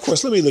 Of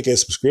course, let me look at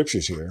some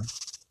scriptures here.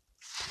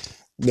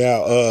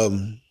 Now,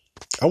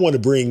 I want to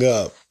bring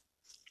up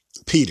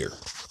Peter.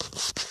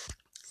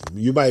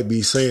 You might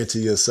be saying to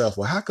yourself,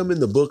 well, how come in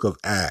the book of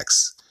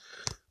Acts,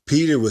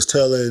 Peter was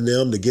telling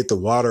them to get the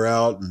water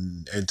out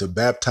and to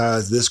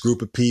baptize this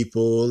group of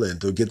people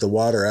and to get the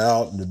water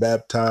out and to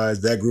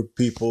baptize that group of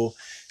people.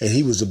 And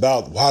he was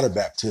about water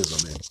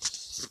baptism.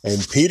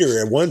 And Peter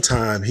at one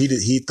time,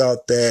 he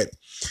thought that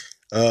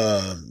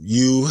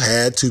you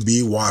had to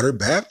be water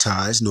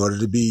baptized in order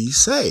to be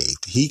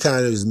saved. He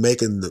kind of was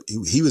making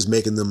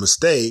the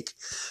mistake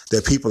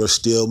that people are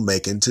still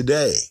making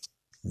today.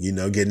 You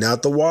know, getting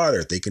out the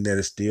water, thinking that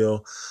it's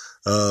still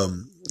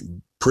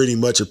pretty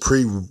much a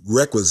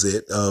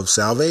prerequisite of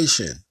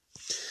salvation.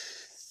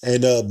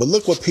 And but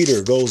look what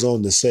Peter goes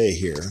on to say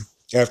here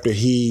after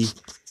he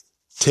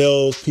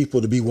tells people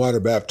to be water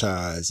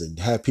baptized and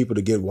have people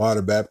to get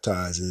water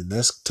baptized, and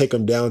let's take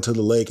them down to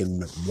the lake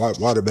and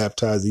water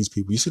baptize these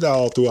people. You see that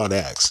all throughout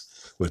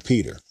Acts with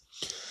Peter.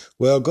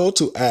 Well, go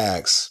to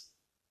Acts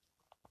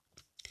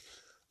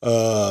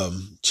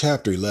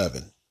chapter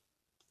 11.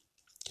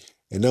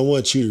 And I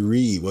want you to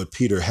read what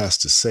Peter has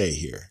to say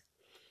here.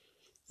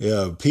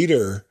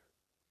 Peter,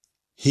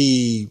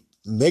 he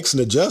makes an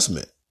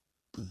adjustment.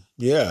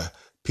 Yeah,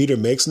 Peter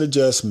makes an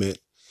adjustment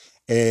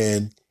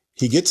and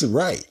he gets it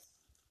right.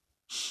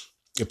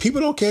 And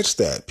people don't catch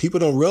that. People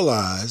don't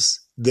realize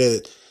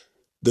that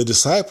the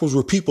disciples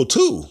were people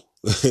too.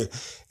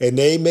 And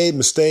they made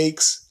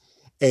mistakes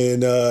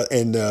and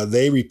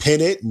they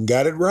repented and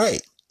got it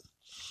right.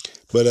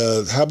 But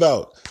how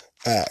about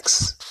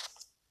Acts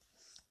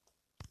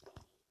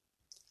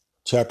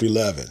chapter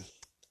 11?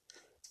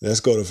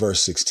 Let's go to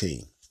verse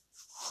 16.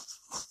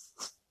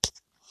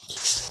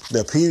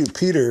 Now,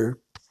 Peter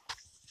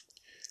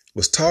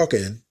was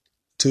talking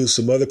to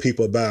some other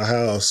people about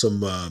how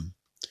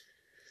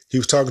he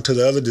was talking to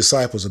the other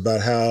disciples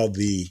about how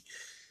the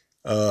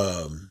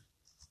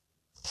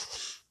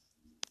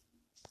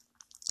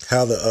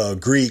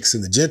Greeks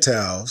and the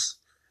Gentiles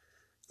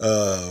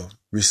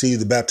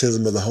received the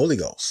baptism of the Holy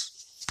Ghost.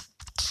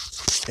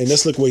 And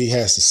let's look what he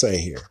has to say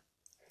here.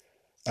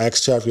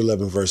 Acts chapter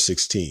 11, verse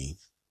 16.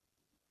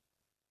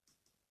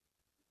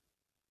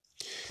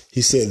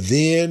 He said,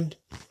 then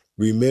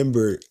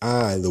remembered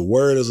I the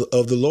word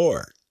of the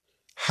Lord,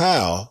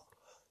 how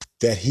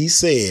that he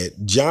said,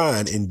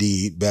 John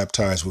indeed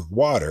baptized with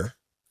water,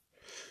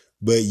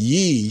 but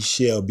ye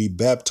shall be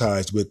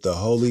baptized with the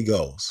Holy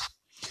Ghost.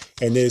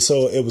 And then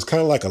so it was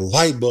kind of like a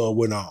light bulb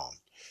went on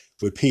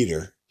with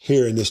Peter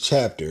here in this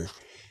chapter,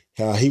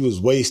 how he was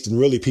wasting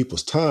really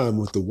people's time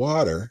with the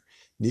water.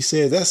 And he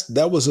said,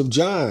 that was of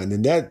John,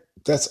 and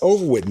that's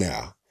over with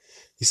now.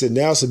 He said,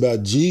 now it's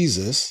about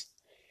Jesus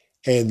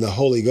and the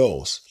Holy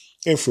Ghost.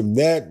 And from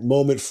that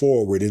moment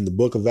forward in the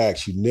book of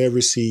Acts, you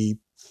never see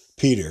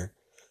Peter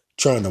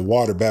trying to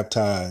water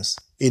baptize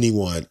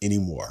anyone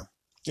anymore.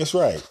 That's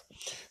right.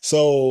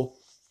 So,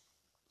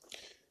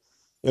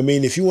 I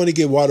mean, if you want to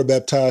get water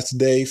baptized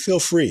today, feel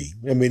free.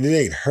 I mean, it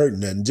ain't hurting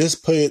nothing.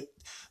 Just put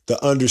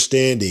the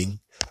understanding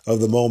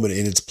of the moment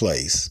in its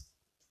place.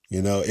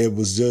 You know, it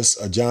was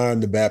just a John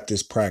the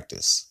Baptist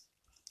practice,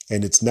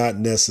 and it's not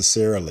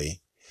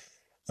necessarily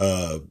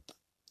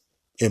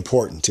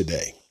important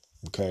today.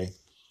 Okay.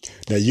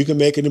 Now you can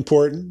make it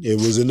important. It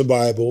was in the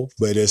Bible,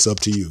 but it's up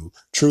to you.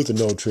 Truth or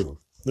no truth.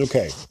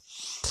 Okay.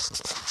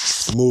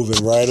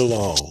 Moving right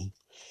along.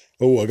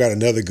 Oh, I got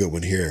another good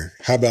one here.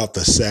 How about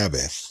the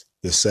Sabbath?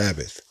 The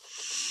Sabbath.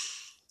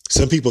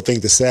 Some people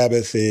think the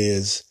Sabbath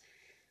is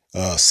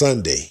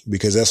Sunday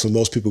because that's when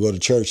most people go to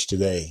church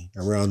today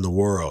around the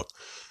world.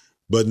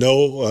 But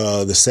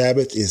no, the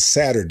Sabbath is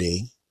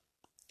Saturday.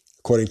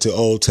 According to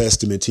Old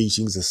Testament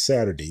teachings, it's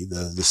Saturday,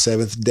 the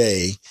seventh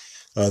day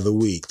of the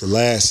week, the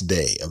last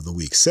day of the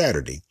week.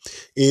 Saturday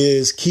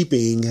is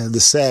keeping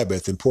the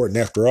Sabbath important.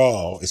 After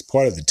all, it's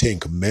part of the Ten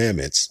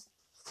Commandments.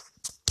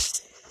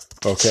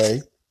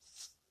 Okay.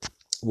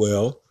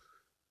 Well,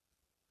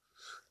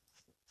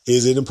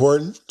 is it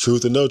important?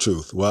 Truth or no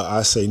truth? Well,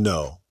 I say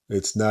no.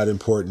 It's not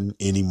important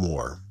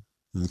anymore.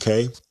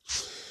 Okay.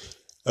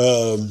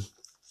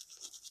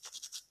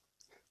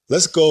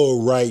 Let's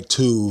go right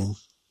to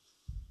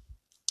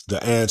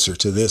the answer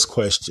to this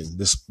question,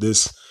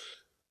 this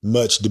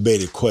much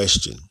debated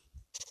question.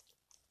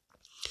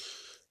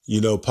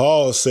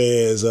 Paul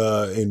says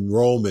in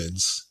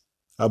Romans,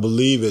 I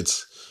believe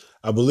it's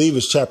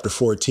chapter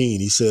 14.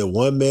 He said,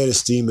 one man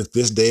esteemeth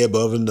this day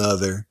above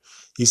another.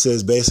 He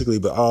says basically,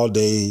 but all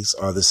days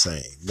are the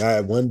same.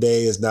 Not one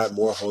day is not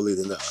more holy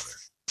than the other.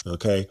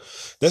 Okay.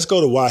 Let's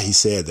go to why he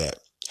said that.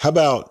 How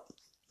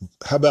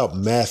about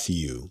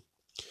Matthew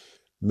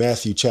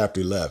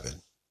chapter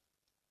 11?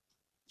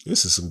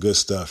 This is some good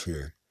stuff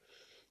here.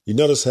 You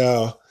notice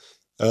how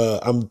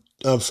I'm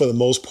for the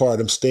most part,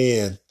 I'm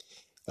staying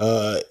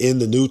in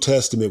the New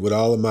Testament with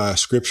all of my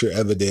scripture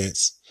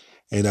evidence.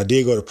 And I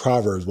did go to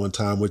Proverbs one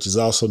time, which is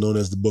also known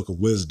as the Book of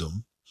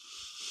Wisdom.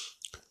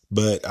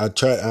 But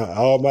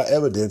all my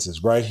evidence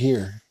is right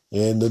here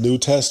in the New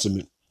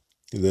Testament,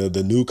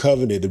 the new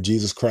covenant of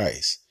Jesus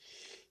Christ.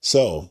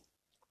 So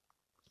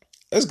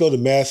let's go to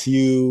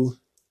Matthew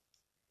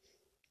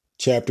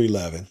chapter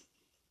 11.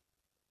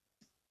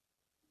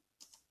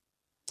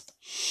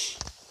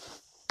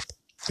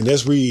 And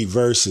let's read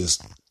verses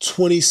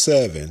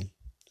 27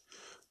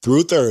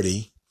 through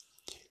 30.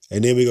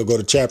 And then we're going to go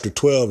to chapter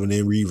 12 and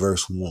then read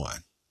verse 1.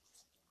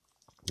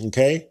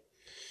 Okay?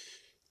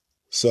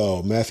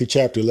 So Matthew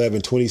chapter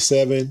 11,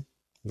 27,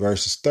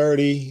 verses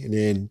 30, and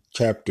then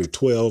chapter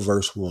 12,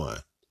 verse 1.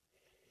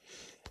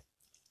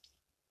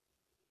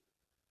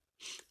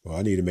 Well,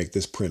 I need to make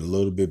this print a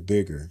little bit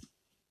bigger.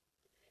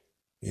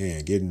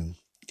 Man, getting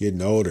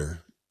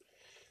older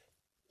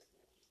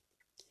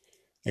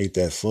ain't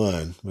that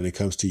fun when it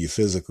comes to your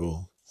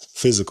physical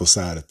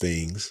side of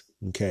things.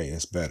 Okay,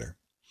 that's better.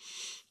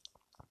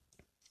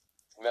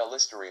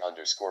 Melistery _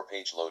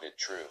 page loaded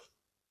true.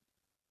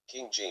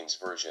 King James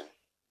Version,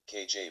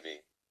 KJV.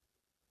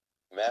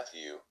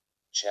 Matthew,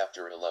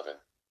 chapter 11.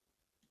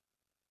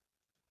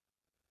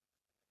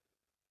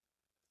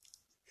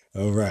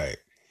 All right.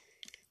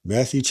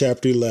 Matthew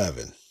chapter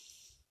 11.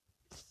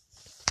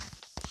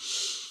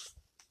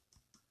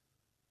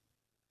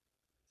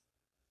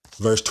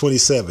 Verse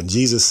 27,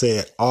 Jesus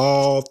said,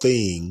 all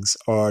things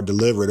are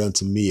delivered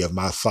unto me of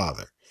my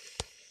Father.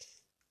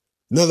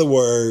 In other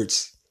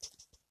words,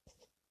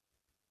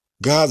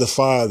 God the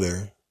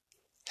Father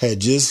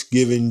had just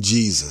given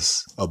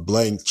Jesus a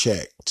blank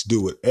check to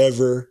do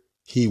whatever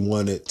he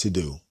wanted to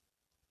do.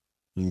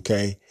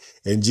 Okay.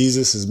 And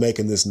Jesus is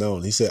making this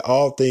known. He said,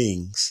 all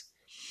things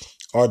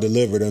are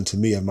delivered unto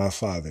me of my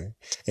Father.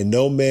 And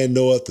no man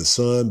knoweth the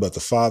Son but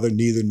the Father,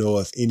 neither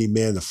knoweth any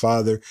man the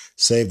Father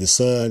save the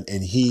Son,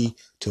 and he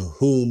to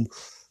whomsoever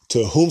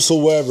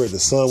the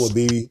Son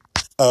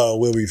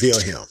will reveal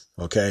him.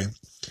 Okay.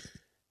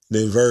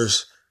 Then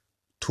verse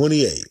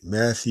 28,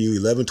 Matthew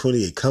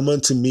 11:28, come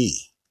unto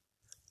me,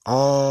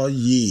 all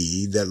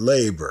ye that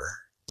labor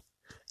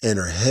and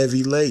are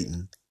heavy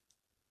laden,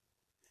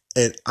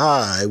 and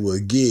I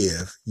will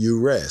give you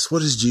rest.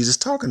 What is Jesus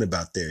talking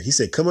about there? He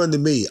said, come unto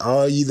me,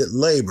 all ye that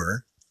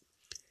labor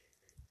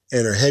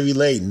and are heavy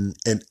laden,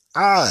 and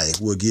I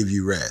will give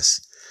you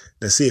rest.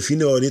 Now, see, if you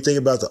know anything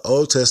about the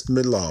Old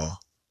Testament law,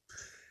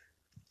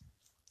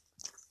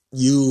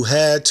 you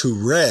had to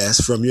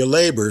rest from your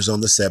labors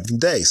on the seventh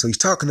day. So he's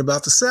talking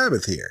about the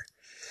Sabbath here.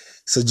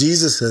 So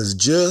Jesus has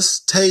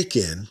just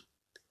taken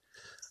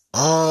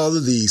all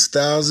of these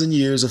 1,000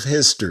 years of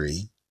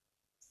history,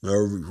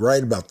 or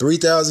right about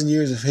 3,000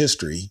 years of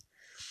history,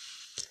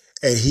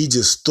 and he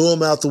just threw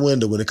them out the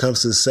window when it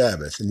comes to the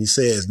Sabbath. And he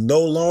says,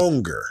 no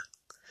longer,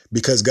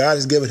 because God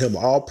has given him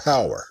all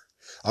power.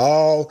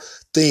 All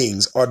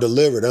things are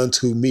delivered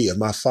unto me of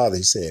my Father.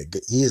 He said,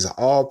 he is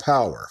all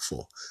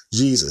powerful,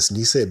 Jesus. And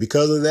he said,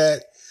 because of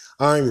that,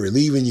 I'm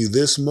relieving you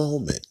this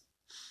moment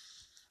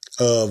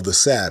of the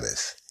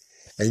Sabbath.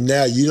 And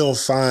now you don't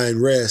find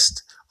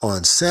rest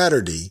on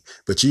Saturday,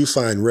 but you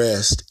find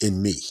rest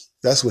in me.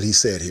 That's what he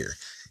said here.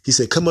 He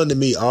said, come unto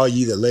me, all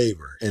ye that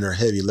labor and are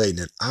heavy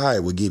laden, and I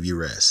will give you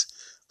rest.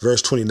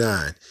 Verse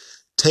 29,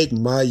 take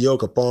my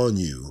yoke upon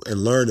you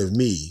and learn of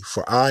me,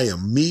 for I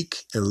am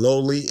meek and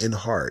lowly in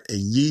heart, and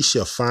ye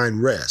shall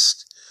find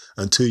rest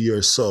unto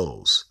your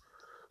souls.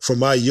 For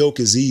my yoke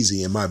is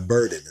easy and my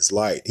burden is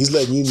light. He's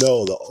letting you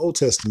know the Old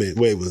Testament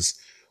way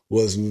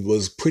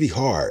was pretty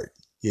hard.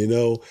 You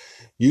know,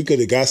 you could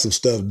have got some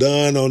stuff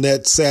done on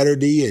that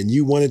Saturday and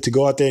you wanted to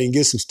go out there and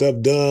get some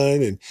stuff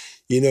done and,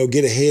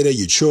 get ahead of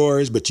your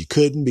chores, but you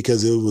couldn't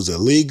because it was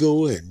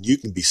illegal, and you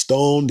can be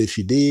stoned if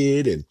you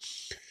did and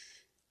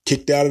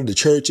kicked out of the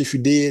church if you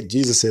did.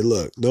 Jesus said,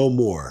 look, no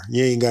more.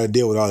 You ain't got to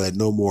deal with all that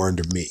no more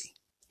under me.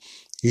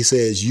 He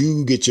says,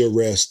 you get your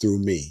rest through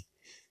me.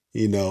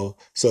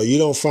 So you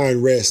don't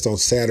find rest on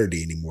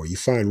Saturday anymore. You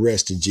find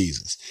rest in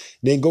Jesus.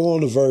 Then go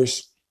down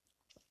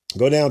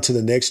to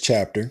the next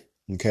chapter.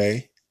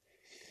 Okay.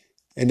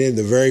 And then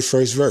the very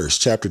first verse,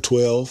 chapter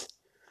 12,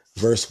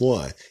 verse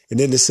 1. And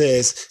then it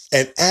says,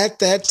 and at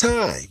that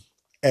time,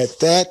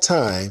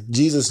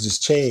 Jesus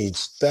just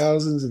changed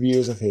thousands of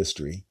years of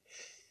history.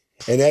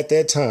 And at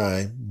that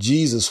time,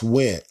 Jesus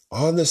went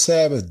on the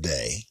Sabbath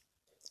day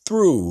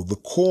through the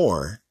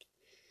corn,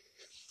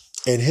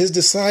 and his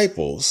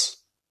disciples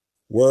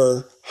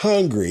were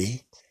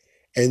hungry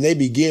and they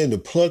began to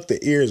pluck the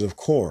ears of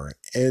corn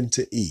and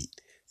to eat.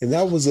 And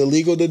that was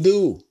illegal to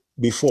do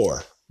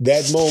before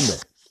that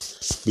moment.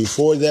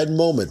 Before that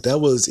moment, that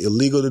was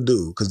illegal to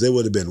do because they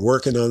would have been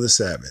working on the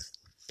Sabbath.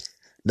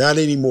 Not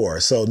anymore.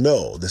 So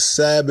no, the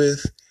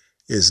Sabbath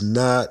is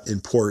not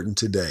important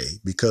today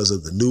because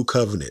of the new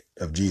covenant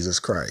of Jesus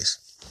Christ.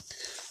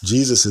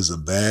 Jesus is a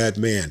bad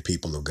man,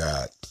 people of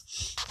God.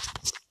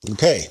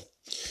 Okay.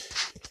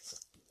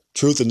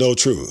 Truth or no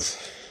truth?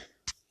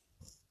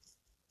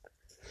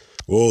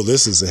 Oh,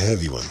 this is a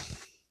heavy one.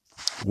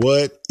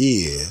 What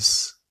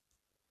is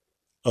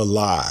a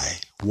lie?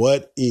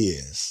 What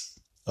is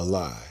a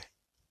lie?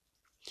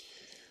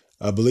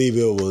 I believe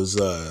it was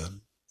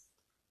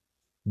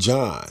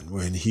John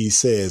when he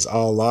says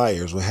all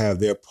liars will have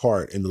their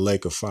part in the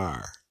lake of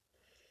fire.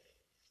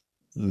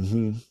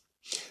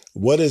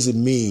 What does it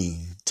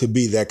mean to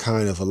be that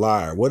kind of a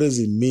liar? What does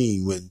it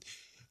mean when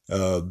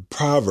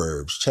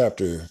Proverbs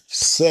chapter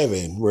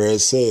 7, where it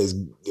says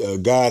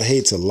God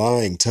hates a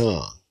lying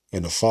tongue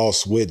and a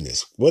false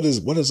witness? What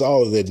does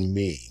all of that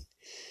mean?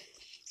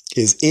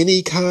 Is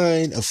any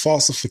kind of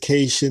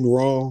falsification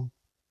wrong?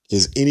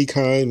 Is any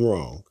kind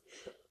wrong?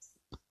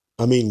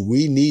 I mean,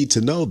 we need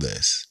to know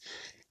this.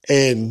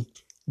 And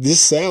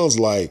this sounds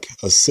like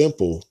a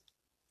simple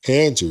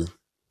answer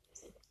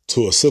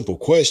to a simple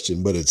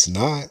question, but it's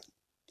not.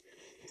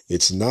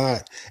 It's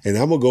not. And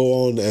I'm going to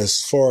go on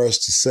as far as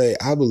to say,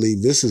 I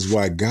believe this is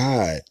why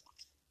God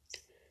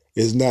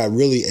is not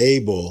really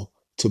able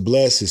to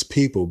bless his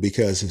people,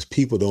 because his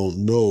people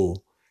don't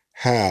know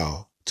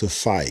how to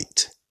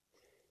fight.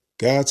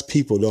 God's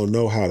people don't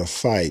know how to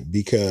fight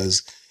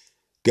because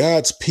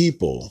God's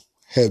people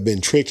have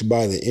been tricked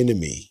by the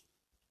enemy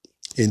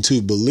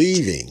into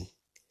believing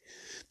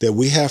that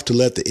we have to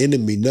let the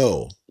enemy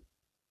know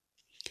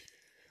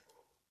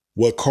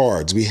what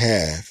cards we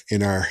have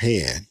in our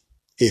hand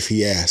if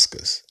he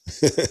asks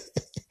us.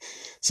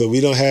 So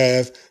we don't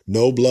have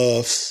no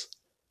bluffs,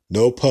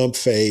 no pump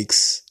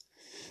fakes,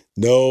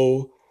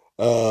 no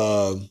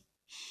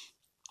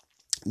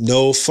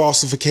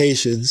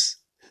falsifications,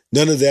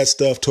 none of that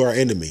stuff to our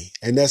enemy.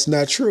 And that's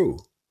not true.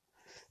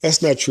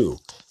 That's not true.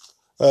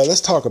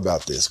 Let's talk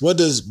about this.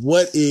 What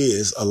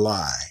is a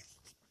lie?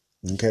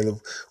 Okay,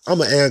 I'm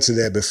gonna answer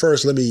that, but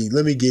first let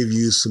me give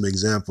you some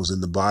examples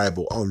in the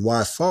Bible on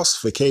why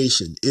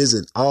falsification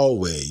isn't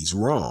always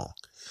wrong,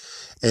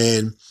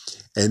 and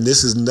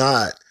this is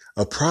not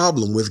a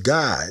problem with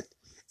God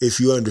if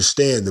you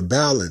understand the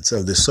balance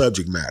of the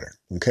subject matter.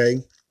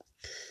 Okay,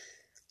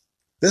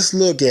 let's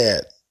look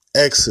at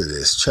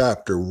Exodus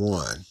chapter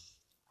 1.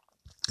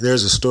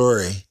 There's a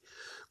story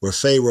where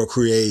Pharaoh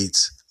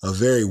creates a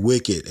very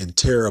wicked and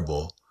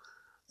terrible,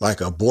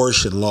 like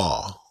abortion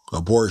law.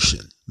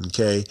 Abortion.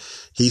 Okay.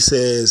 He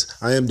says,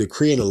 I am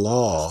decreeing a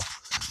law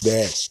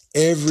that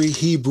every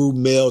Hebrew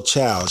male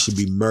child should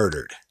be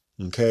murdered.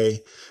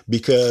 Okay.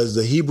 Because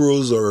the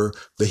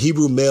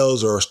Hebrew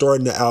males are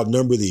starting to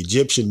outnumber the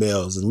Egyptian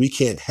males, and we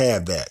can't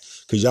have that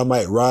because y'all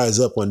might rise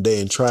up one day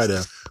and try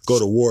to go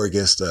to war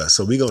against us.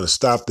 So we're going to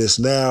stop this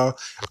now.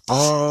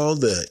 All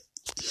the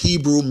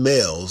Hebrew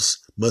males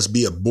must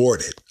be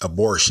aborted.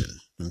 Abortion.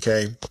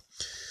 Okay.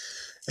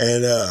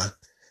 And,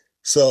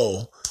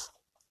 so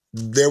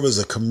there was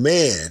a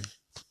command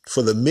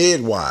for the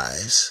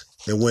midwives,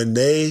 and when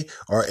they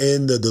are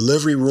in the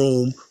delivery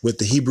room with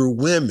the Hebrew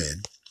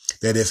women,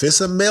 that if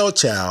it's a male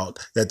child,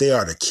 that they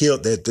are to kill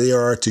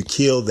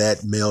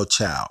that male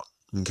child.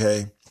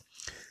 Okay.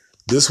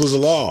 This was a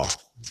law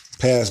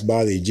passed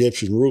by the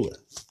Egyptian ruler,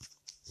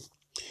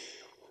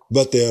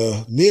 but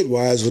the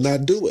midwives would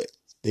not do it.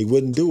 They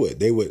wouldn't do it.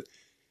 They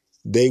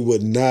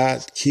would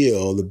not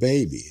kill the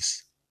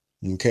babies.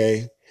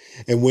 Okay.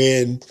 And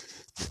when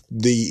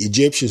the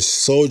Egyptian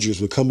soldiers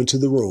would come into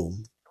the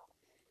room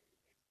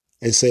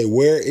and say,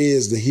 where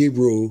is the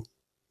Hebrew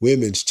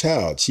women's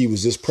child? She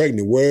was just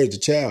pregnant. Where is the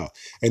child?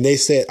 And they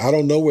said, I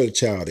don't know where the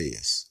child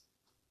is.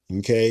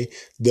 Okay.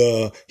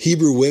 The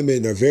Hebrew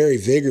women are very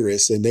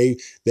vigorous, and they're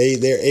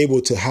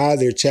able to hide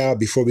their child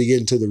before we get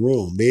into the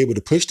room. They're able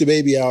to push the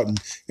baby out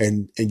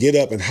and get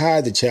up and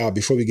hide the child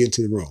before we get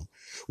into the room.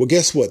 Well,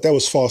 guess what? That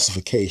was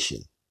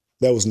falsification.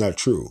 That was not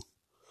true.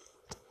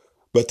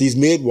 But these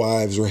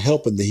midwives were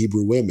helping the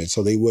Hebrew women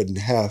so they wouldn't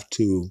have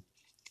to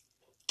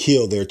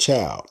kill their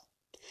child.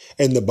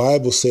 And the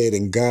Bible said,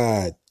 and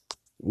God,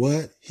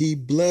 what? He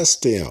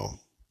blessed them.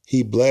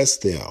 He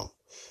blessed them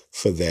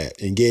for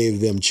that and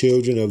gave them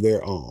children of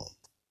their own.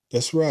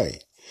 That's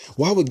right.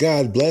 Why would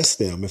God bless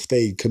them if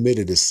they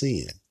committed a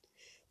sin?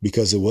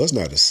 Because it was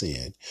not a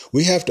sin.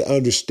 We have to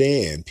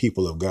understand,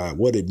 people of God,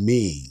 what it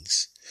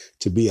means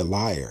to be a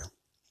liar.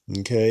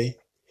 Okay.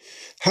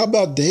 How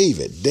about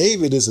David?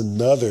 David is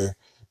another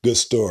good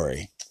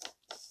story.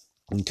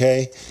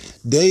 Okay.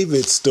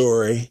 David's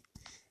story,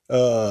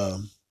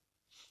 when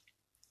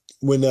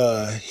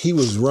he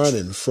was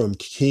running from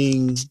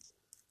King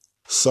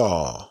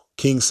Saul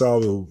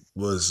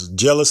was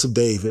jealous of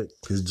David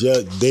because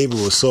David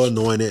was so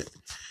anointed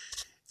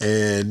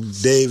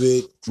and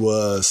David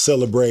was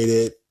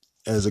celebrated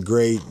as a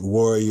great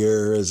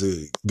warrior, as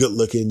a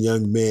good-looking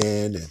young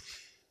man,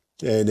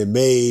 and it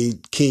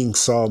made King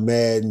Saul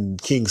mad.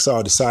 And King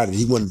Saul decided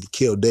he wanted to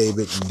kill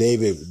David. And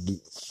David,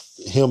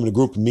 him and a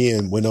group of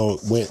men went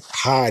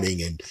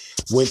hiding and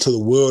went to the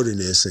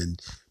wilderness and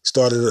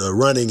started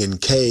running in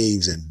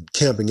caves and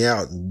camping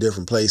out in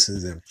different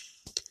places.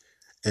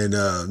 And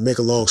make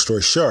a long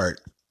story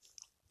short,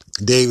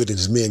 David and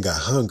his men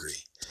got hungry.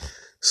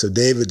 So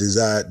David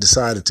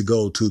decided to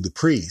go to the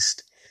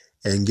priest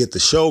and get the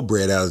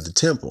showbread out of the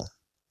temple.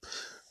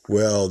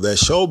 Well, that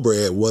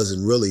showbread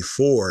wasn't really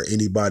for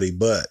anybody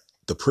but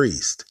the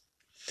priest.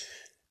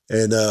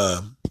 And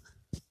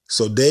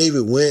so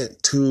David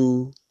went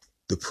to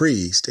the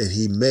priest and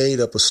he made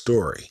up a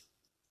story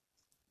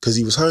because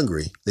he was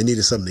hungry. They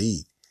needed something to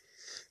eat.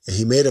 And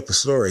he made up a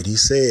story and he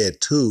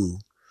said to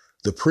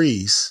the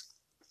priest,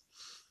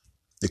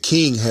 the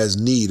king has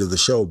need of the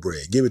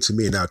showbread. Give it to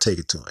me and I'll take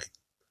it to him.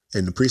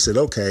 And the priest said,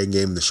 okay, and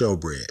gave him the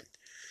showbread.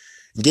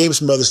 And gave him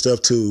some other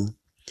stuff too.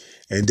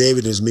 And David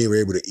and his men were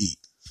able to eat.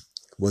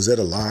 Was that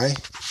a lie?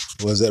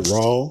 Was that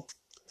wrong?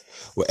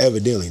 Well,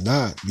 evidently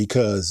not,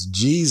 because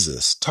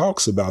Jesus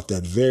talks about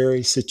that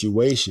very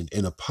situation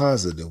in a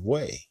positive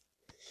way.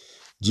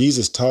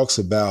 Jesus talks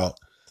about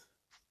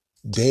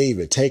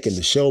David taking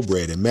the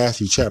showbread in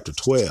Matthew chapter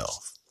 12,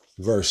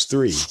 verse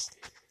 3.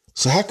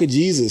 So how could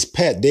Jesus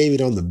pat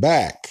David on the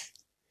back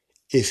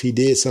if he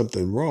did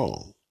something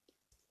wrong?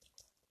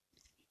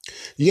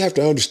 You have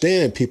to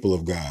understand, people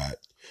of God,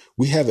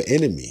 we have an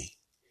enemy,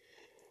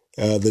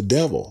 the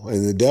devil.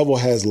 And the devil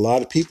has a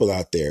lot of people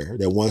out there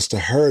that wants to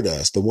hurt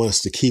us, that wants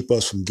to keep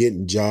us from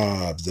getting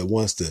jobs, that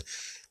wants to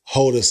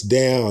hold us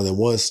down, that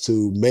wants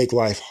to make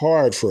life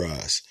hard for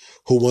us,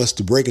 who wants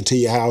to break into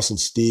your house and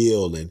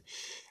steal. And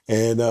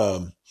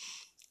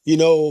you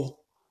know,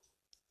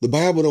 the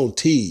Bible don't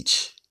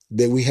teach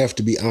that we have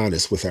to be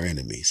honest with our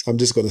enemies. I'm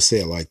just going to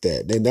say it like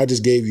that. And I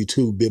just gave you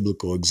two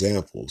biblical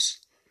examples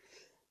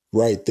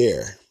right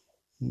there.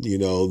 You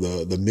know,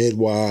 the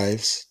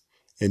midwives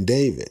and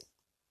David.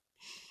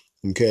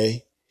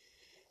 Okay.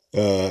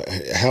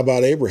 How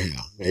about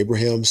Abraham?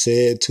 Abraham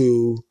said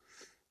to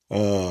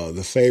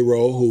the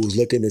Pharaoh who was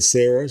looking at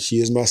Sarah, she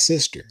is my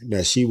sister.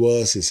 Now, she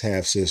was his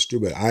half sister,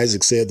 but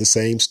Isaac said the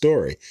same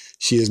story.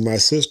 She is my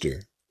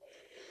sister.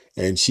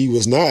 And she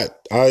was not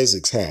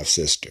Isaac's half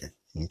sister.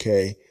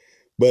 Okay.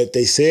 But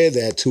they said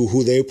that to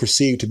who they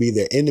perceived to be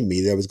their enemy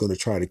that was going to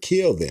try to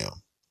kill them.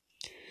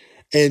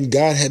 And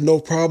God had no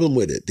problem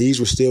with it. These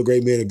were still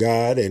great men of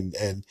God. And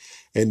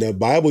the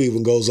Bible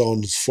even goes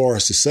on as far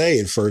as to say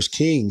in 1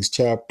 Kings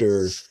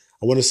chapter,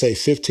 I want to say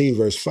 15,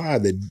 verse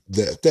 5,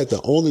 that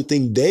the only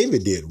thing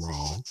David did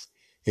wrong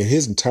in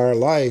his entire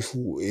life,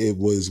 it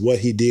was what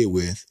he did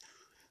with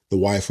the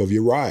wife of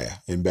Uriah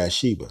and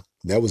Bathsheba.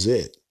 That was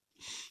it.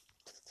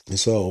 And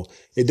so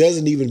it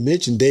doesn't even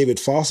mention David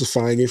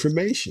falsifying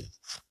information.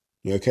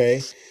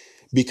 Okay.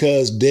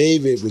 Because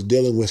David was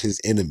dealing with his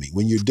enemy.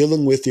 When you're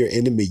dealing with your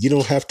enemy, you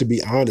don't have to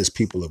be honest,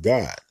 people of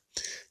God.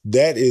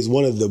 That is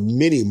one of the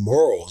many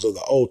morals of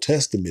the Old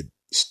Testament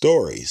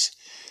stories.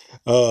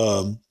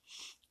 I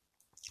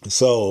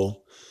lost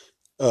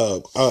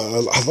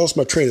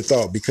my train of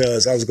thought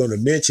because I was going to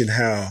mention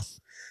how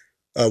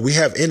we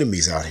have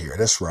enemies out here.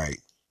 That's right.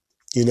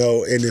 You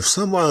know, and if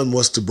someone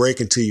was to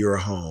break into your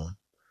home,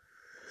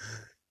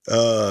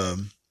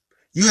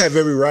 you have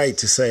every right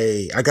to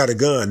say, I got a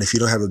gun if you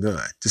don't have a gun,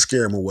 to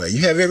scare them away.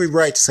 You have every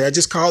right to say, I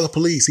just call the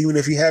police, even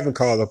if you haven't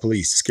called the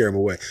police, to scare them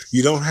away.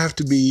 You don't have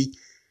to be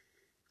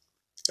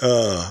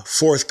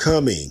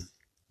forthcoming.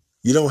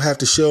 You don't have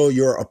to show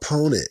your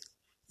opponent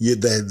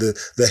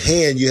the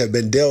hand you have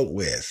been dealt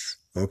with.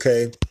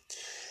 Okay.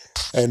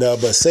 And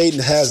but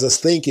Satan has us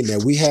thinking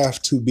that we have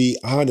to be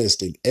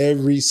honest in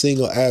every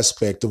single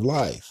aspect of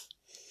life.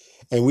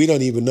 And we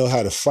don't even know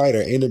how to fight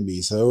our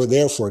enemies. So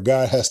therefore,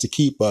 God has to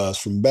keep us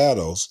from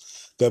battles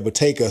that would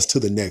take us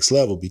to the next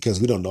level because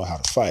we don't know how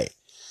to fight.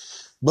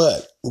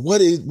 But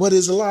what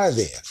is a lie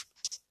then?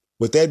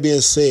 With that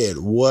being said,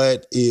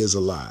 what is a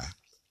lie?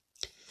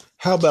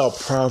 How about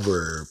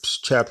Proverbs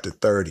chapter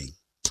 30,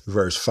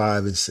 verse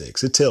 5 and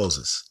 6? It tells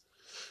us,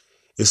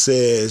 it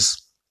says,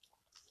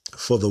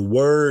 for the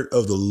word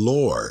of the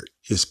Lord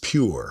is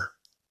pure.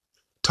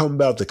 Talking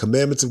about the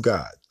commandments of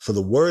God. For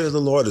the word of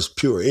the Lord is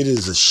pure. It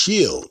is a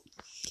shield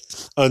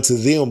unto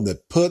them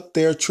that put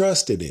their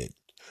trust in it.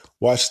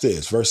 Watch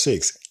this, verse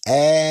 6.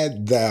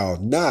 Add thou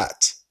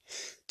not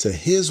to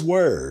his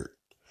word,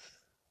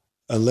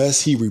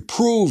 unless he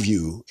reprove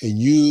you, and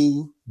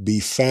you be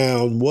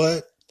found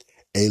what?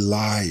 A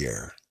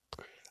liar.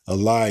 A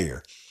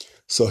liar.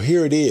 So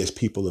here it is,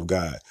 people of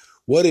God.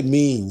 What it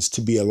means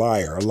to be a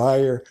liar. A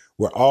liar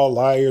where all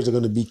liars are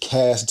going to be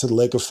cast into the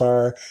lake of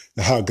fire.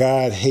 And how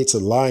God hates a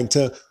lying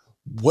tongue.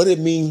 What it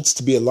means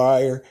to be a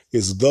liar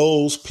is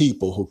those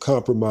people who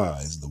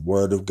compromise the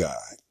word of God.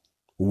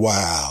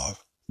 Wow.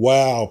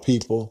 Wow,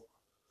 people.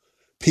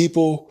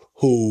 People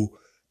who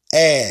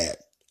add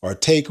or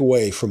take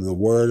away from the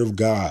word of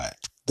God.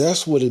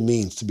 That's what it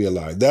means to be a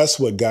liar. That's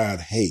what God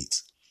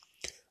hates.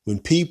 When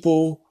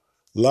people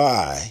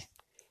lie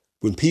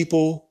When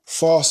people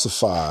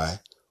falsify,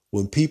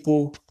 when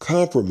people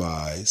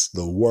compromise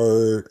the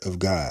word of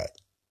God.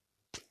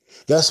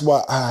 That's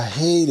why I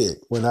hate it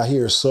when I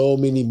hear so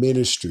many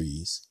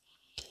ministries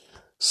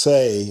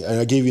say, and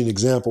I'll give you an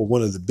example,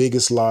 one of the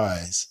biggest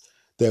lies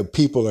that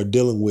people are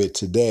dealing with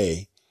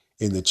today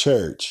in the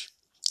church.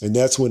 And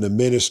that's when a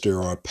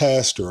minister or a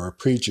pastor or a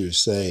preacher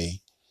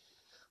say,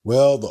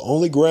 well, the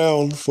only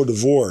ground for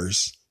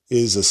divorce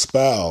is a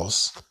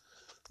spouse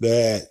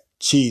that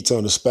cheats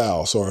on a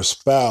spouse, or a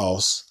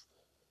spouse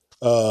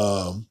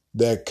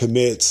that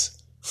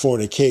commits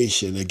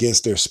fornication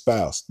against their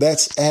spouse.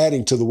 That's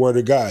adding to the word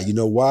of God. You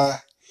know why?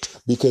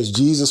 Because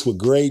Jesus, with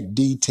great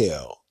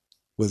detail,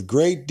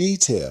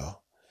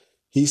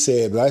 he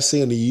said, but I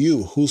say unto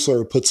you,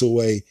 whosoever puts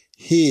away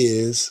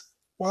his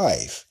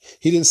wife.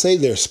 He didn't say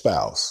their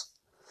spouse.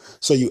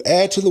 So you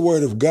add to the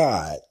word of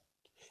God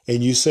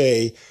and you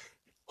say,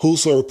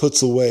 whosoever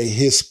puts away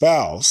his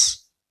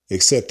spouse,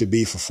 except to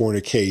be for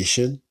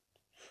fornication,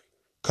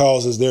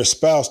 causes their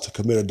spouse to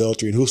commit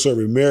adultery, and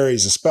whosoever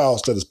marries a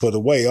spouse that is put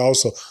away.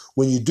 Also,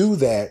 when you do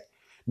that,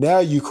 now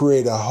you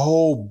create a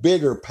whole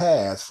bigger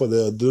path for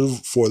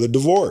the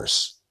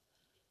divorce.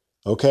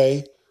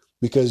 Okay?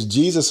 Because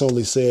Jesus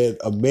only said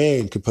a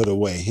man could put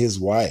away his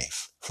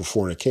wife for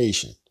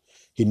fornication.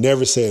 He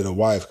never said a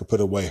wife could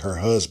put away her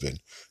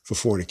husband for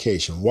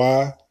fornication.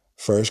 Why?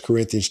 1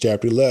 Corinthians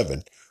chapter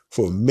 11.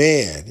 For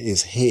man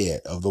is head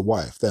of the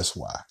wife. That's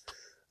why.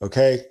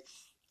 Okay?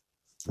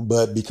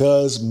 But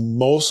because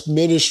most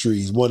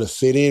ministries want to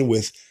fit in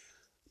with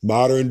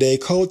modern day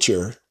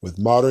culture, with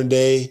modern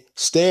day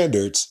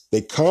standards,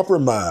 they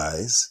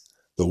compromise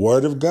the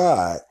word of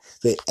God.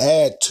 They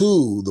add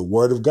to the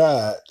word of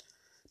God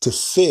to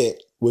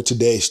fit with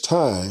today's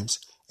times.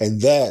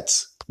 And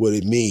that's what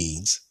it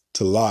means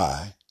to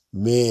lie.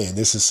 Man,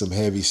 this is some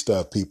heavy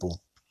stuff,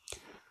 people.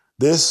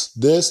 This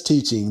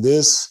teaching,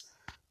 this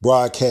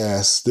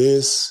broadcast,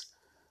 this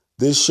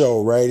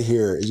show right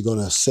here is going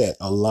to set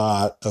a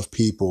lot of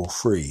people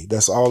free.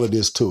 That's all it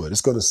is to it.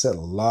 It's going to set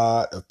a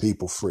lot of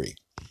people free.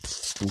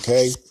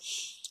 Okay?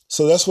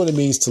 So that's what it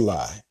means to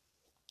lie.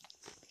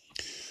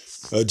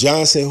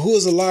 John said, who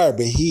is a liar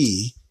but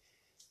he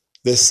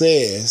that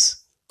says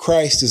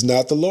Christ is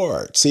not the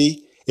Lord?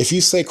 See, if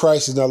you say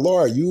Christ is not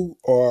Lord, you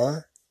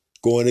are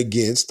going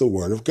against the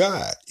word of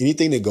God.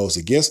 Anything that goes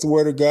against the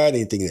word of God,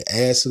 anything that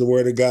adds to the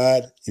word of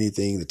God,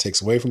 anything that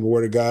takes away from the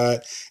word of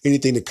God,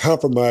 anything that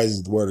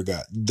compromises the word of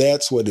God,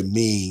 that's what it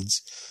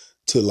means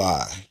to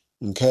lie.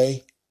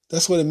 Okay?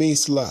 That's what it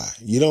means to lie.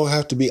 You don't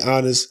have to be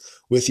honest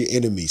with your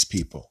enemies,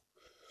 people.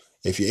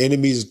 If your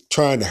enemies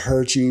trying to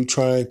hurt you,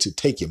 trying to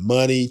take your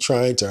money,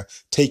 trying to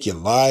take your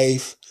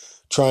life,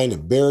 trying to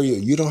bury you,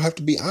 you don't have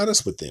to be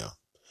honest with them.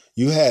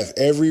 You have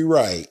every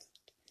right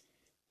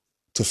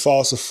to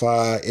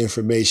falsify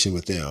information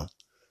with them.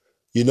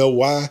 You know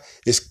why?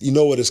 You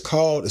know what it's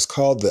called? It's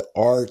called the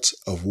art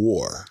of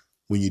war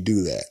when you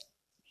do that.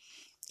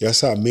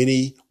 That's how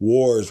many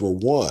wars were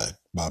won,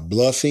 by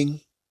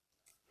bluffing,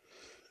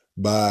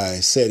 by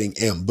setting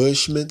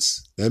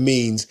ambushments. That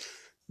means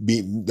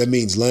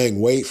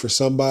laying wait for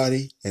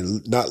somebody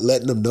and not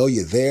letting them know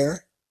you're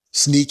there.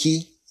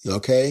 Sneaky,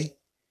 okay?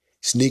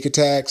 Sneak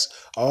attacks,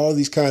 all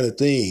these kind of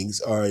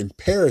things are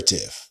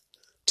imperative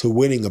to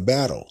winning a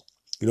battle.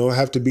 You don't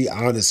have to be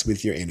honest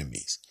with your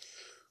enemies.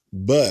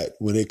 But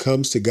when it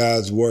comes to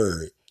God's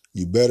word,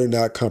 you better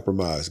not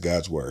compromise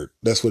God's word.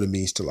 That's what it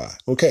means to lie.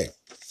 Okay.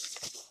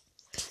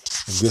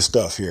 Good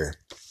stuff here.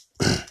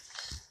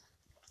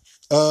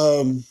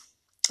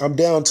 I'm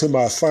down to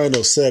my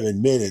final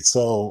 7 minutes.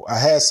 So I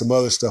had some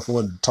other stuff I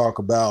wanted to talk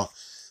about,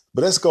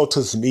 but let's go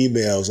to some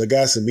emails. I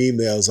got some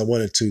emails I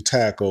wanted to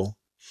tackle.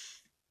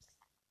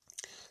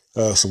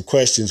 Some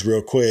questions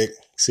real quick.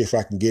 See if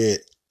I can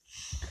get.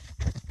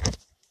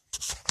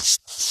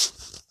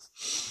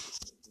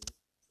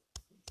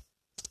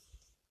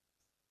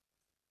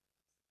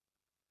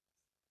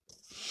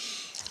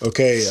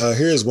 Okay,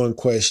 here's one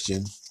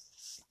question.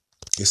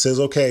 It says,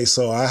 okay,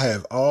 so I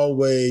have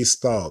always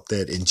thought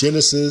that in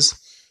Genesis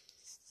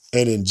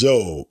and in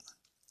Job,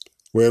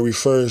 where it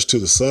refers to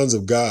the sons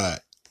of God,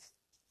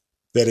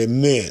 that it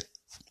meant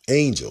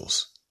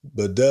angels.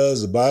 But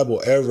does the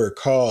Bible ever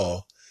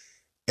call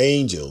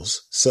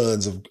angels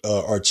sons of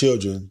or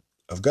children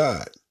of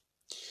God?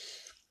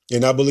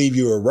 And I believe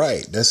you are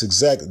right. That's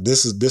exactly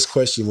this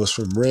question was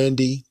from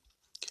Randy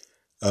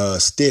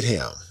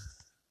Stidham.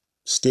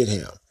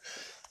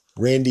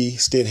 Randy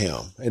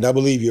Stidham. And I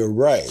believe you're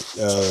right.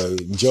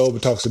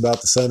 Job talks about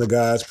the Son of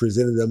God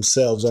presented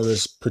themselves on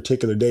this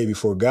particular day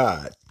before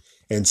God.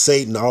 And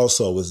Satan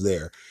also was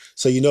there.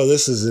 So,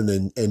 this is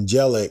an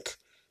angelic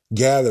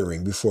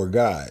gathering before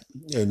God.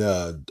 And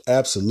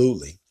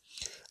absolutely.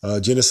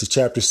 Genesis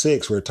chapter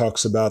 6, where it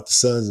talks about the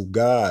sons of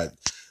God,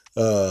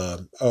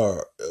 the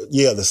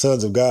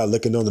sons of God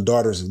looking on the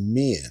daughters of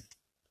men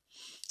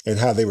and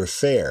how they were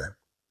fair,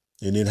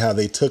 and then how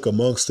they took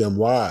amongst them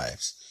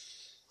wives,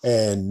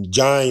 and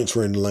giants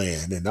were in the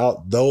land, and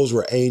those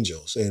were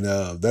angels. And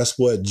that's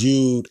what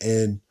Jude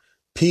and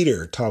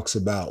Peter talks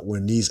about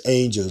when these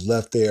angels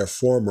left their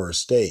former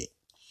state.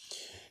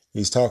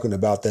 He's talking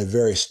about that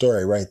very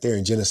story right there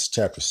in Genesis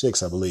chapter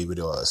 6, I believe it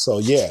was. So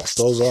yes,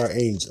 those are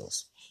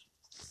angels.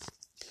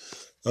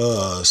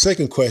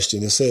 Second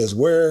question, it says,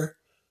 were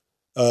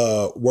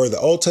the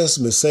Old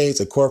Testament saints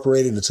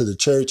incorporated into the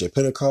church at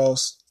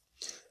Pentecost?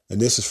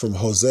 And this is from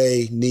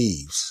Jose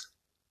Neves,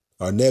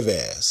 or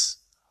Neves.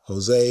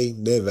 Jose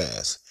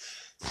Neves.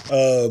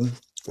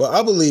 Well,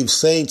 I believe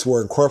saints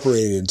were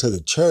incorporated into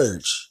the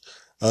church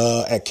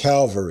at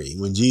Calvary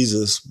when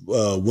Jesus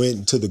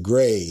went to the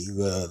grave.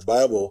 The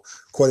Bible,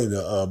 according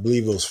to I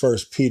believe it was 1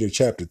 Peter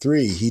chapter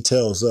 3, he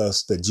tells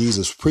us that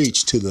Jesus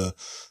preached to the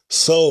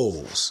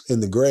souls in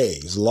the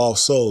graves,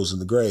 lost souls in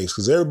the graves,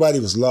 because everybody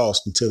was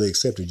lost until they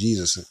accepted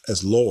Jesus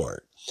as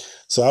Lord.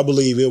 So I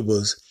believe it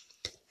was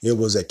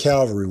at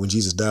Calvary when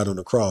Jesus died on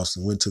the cross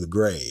and went to the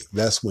grave.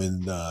 That's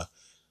when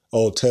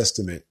Old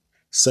Testament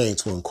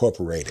saints were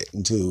incorporated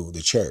into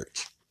the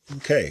church.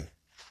 Okay.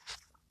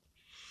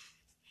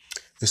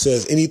 It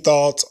says, any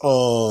thoughts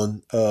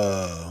on,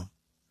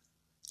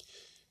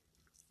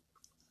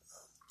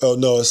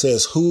 it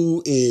says,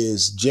 who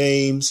is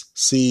James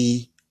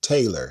C.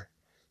 Taylor?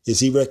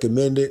 Is he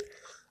recommended?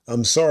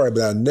 I'm sorry,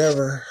 but I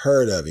never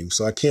heard of him,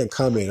 so I can't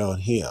comment on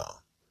him.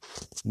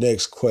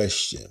 Next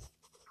question.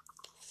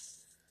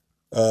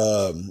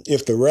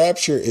 If the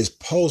rapture is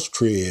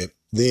post-trib,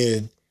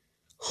 then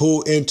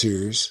who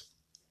enters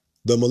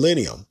the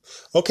millennium?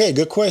 Okay,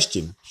 good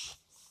question.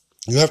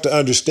 You have to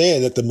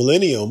understand that the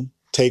millennium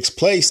takes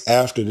place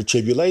after the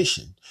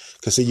tribulation.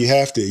 Because you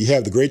have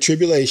the great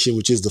tribulation,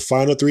 which is the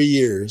final 3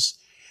 years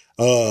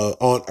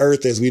on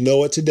earth as we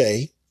know it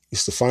today.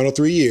 It's the final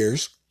 3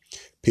 years.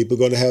 People are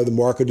going to have the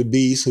mark of the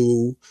beast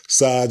who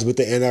sides with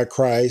the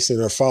Antichrist and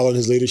are following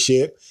his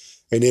leadership.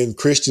 And then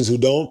Christians who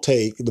don't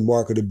take the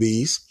mark of the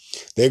beast,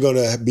 they're going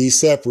to be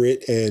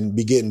separate and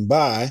be getting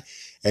by.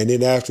 And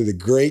then after the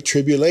great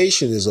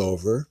tribulation is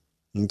over,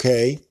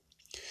 okay,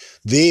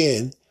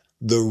 then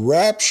the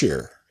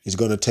rapture is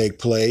going to take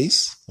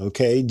place.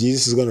 Okay,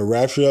 Jesus is going to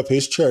rapture up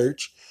his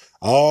church.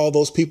 All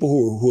those people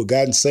who have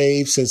gotten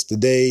saved since the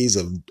days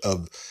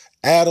of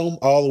Adam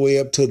all the way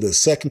up to the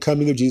second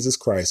coming of Jesus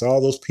Christ. All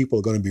those people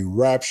are going to be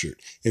raptured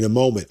in a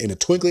moment, in a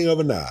twinkling of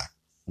an eye.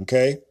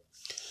 Okay,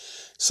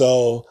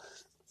 so,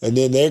 and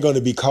then they're going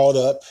to be caught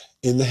up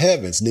in the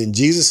heavens. And then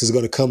Jesus is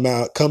going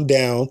to come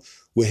down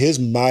with his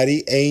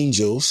mighty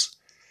angels.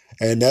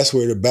 And that's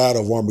where the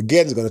battle of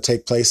Armageddon is going to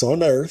take place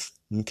on earth.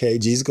 Okay,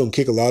 Jesus is going to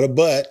kick a lot of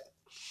butt.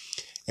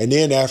 And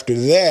then after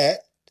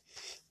that,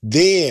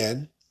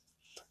 then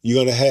you're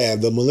going to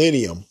have the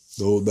millennium,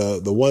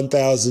 the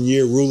 1,000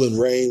 year rule and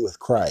reign with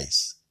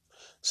Christ.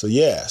 So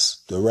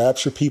yes, the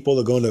rapture people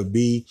are going to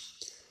be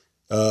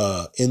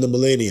in the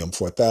millennium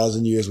for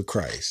 1,000 years with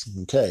Christ.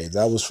 Okay,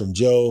 that was from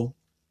Joe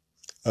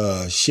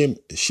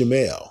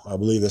Shimel. I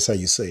believe that's how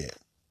you say it.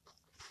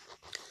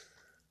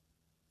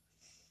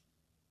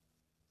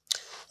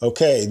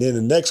 Okay, then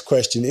the next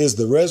question is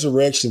the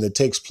resurrection that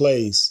takes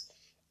place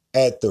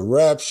at the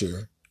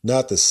rapture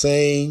not the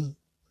same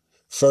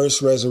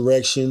first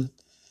resurrection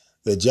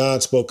that John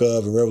spoke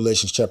of in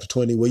Revelation chapter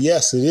 20? Well,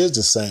 yes, it is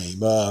the same.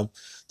 The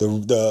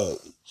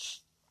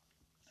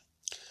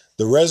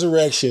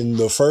resurrection,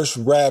 the first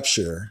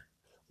rapture,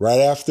 right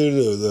after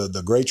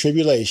the great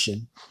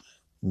tribulation,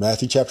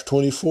 Matthew chapter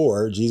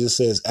 24, Jesus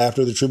says,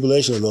 after the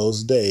tribulation of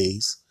those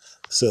days,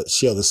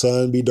 shall the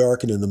sun be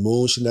darkened and the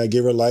moon shall not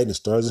give her light and the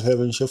stars of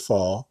heaven shall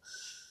fall.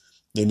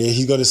 And then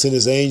he's going to send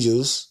his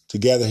angels to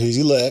gather his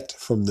elect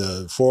from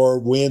the four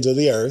winds of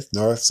the earth,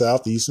 north,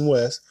 south, east, and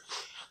west.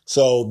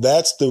 So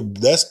that's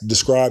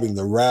describing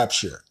the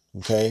rapture.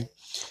 Okay.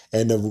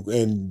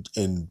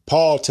 And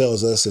Paul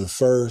tells us in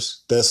 1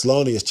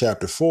 Thessalonians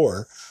chapter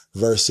 4,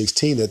 verse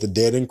 16, that the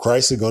dead in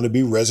Christ are going to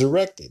be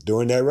resurrected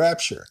during that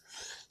rapture.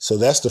 So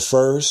that's the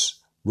first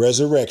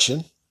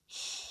resurrection.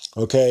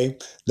 Okay.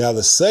 Now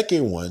the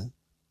second one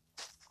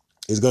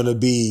is going to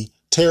be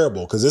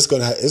terrible because it's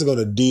going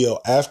to deal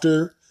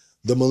after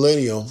the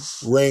millennium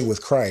reign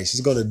with Christ.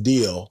 It's going to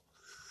deal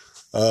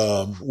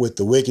with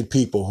the wicked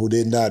people who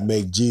did not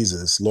make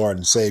Jesus Lord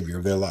and Savior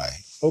of their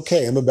life.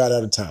 Okay, I'm about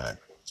out of time.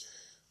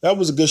 That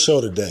was a good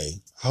show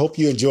today. I hope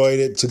you enjoyed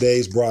it,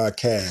 today's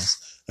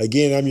broadcast.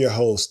 Again, I'm your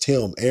host,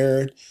 Tim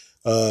Aaron.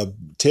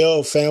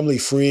 Tell family,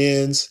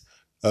 friends,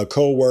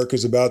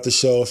 co-workers about the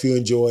show if you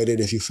enjoyed it,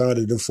 if you found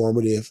it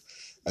informative.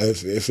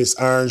 If it's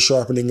iron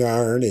sharpening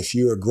iron, if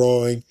you are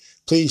growing,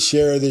 please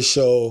share this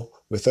show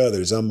with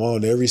others. I'm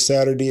on every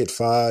Saturday at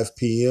 5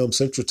 p.m.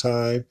 Central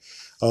Time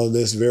on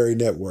this very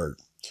network.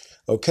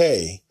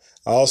 Okay.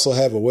 I also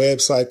have a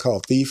website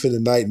called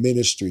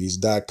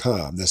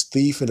thiefinthenightministries.com. That's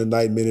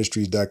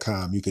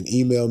thiefinthenightministries.com. You can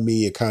email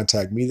me and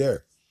contact me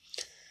there.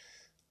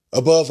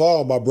 Above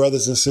all, my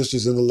brothers and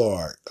sisters in the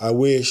Lord, I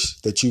wish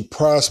that you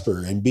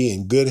prosper and be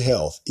in good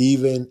health,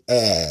 even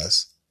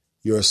as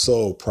your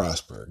soul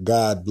prosper.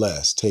 God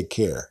bless. Take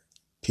care.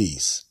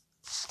 Peace.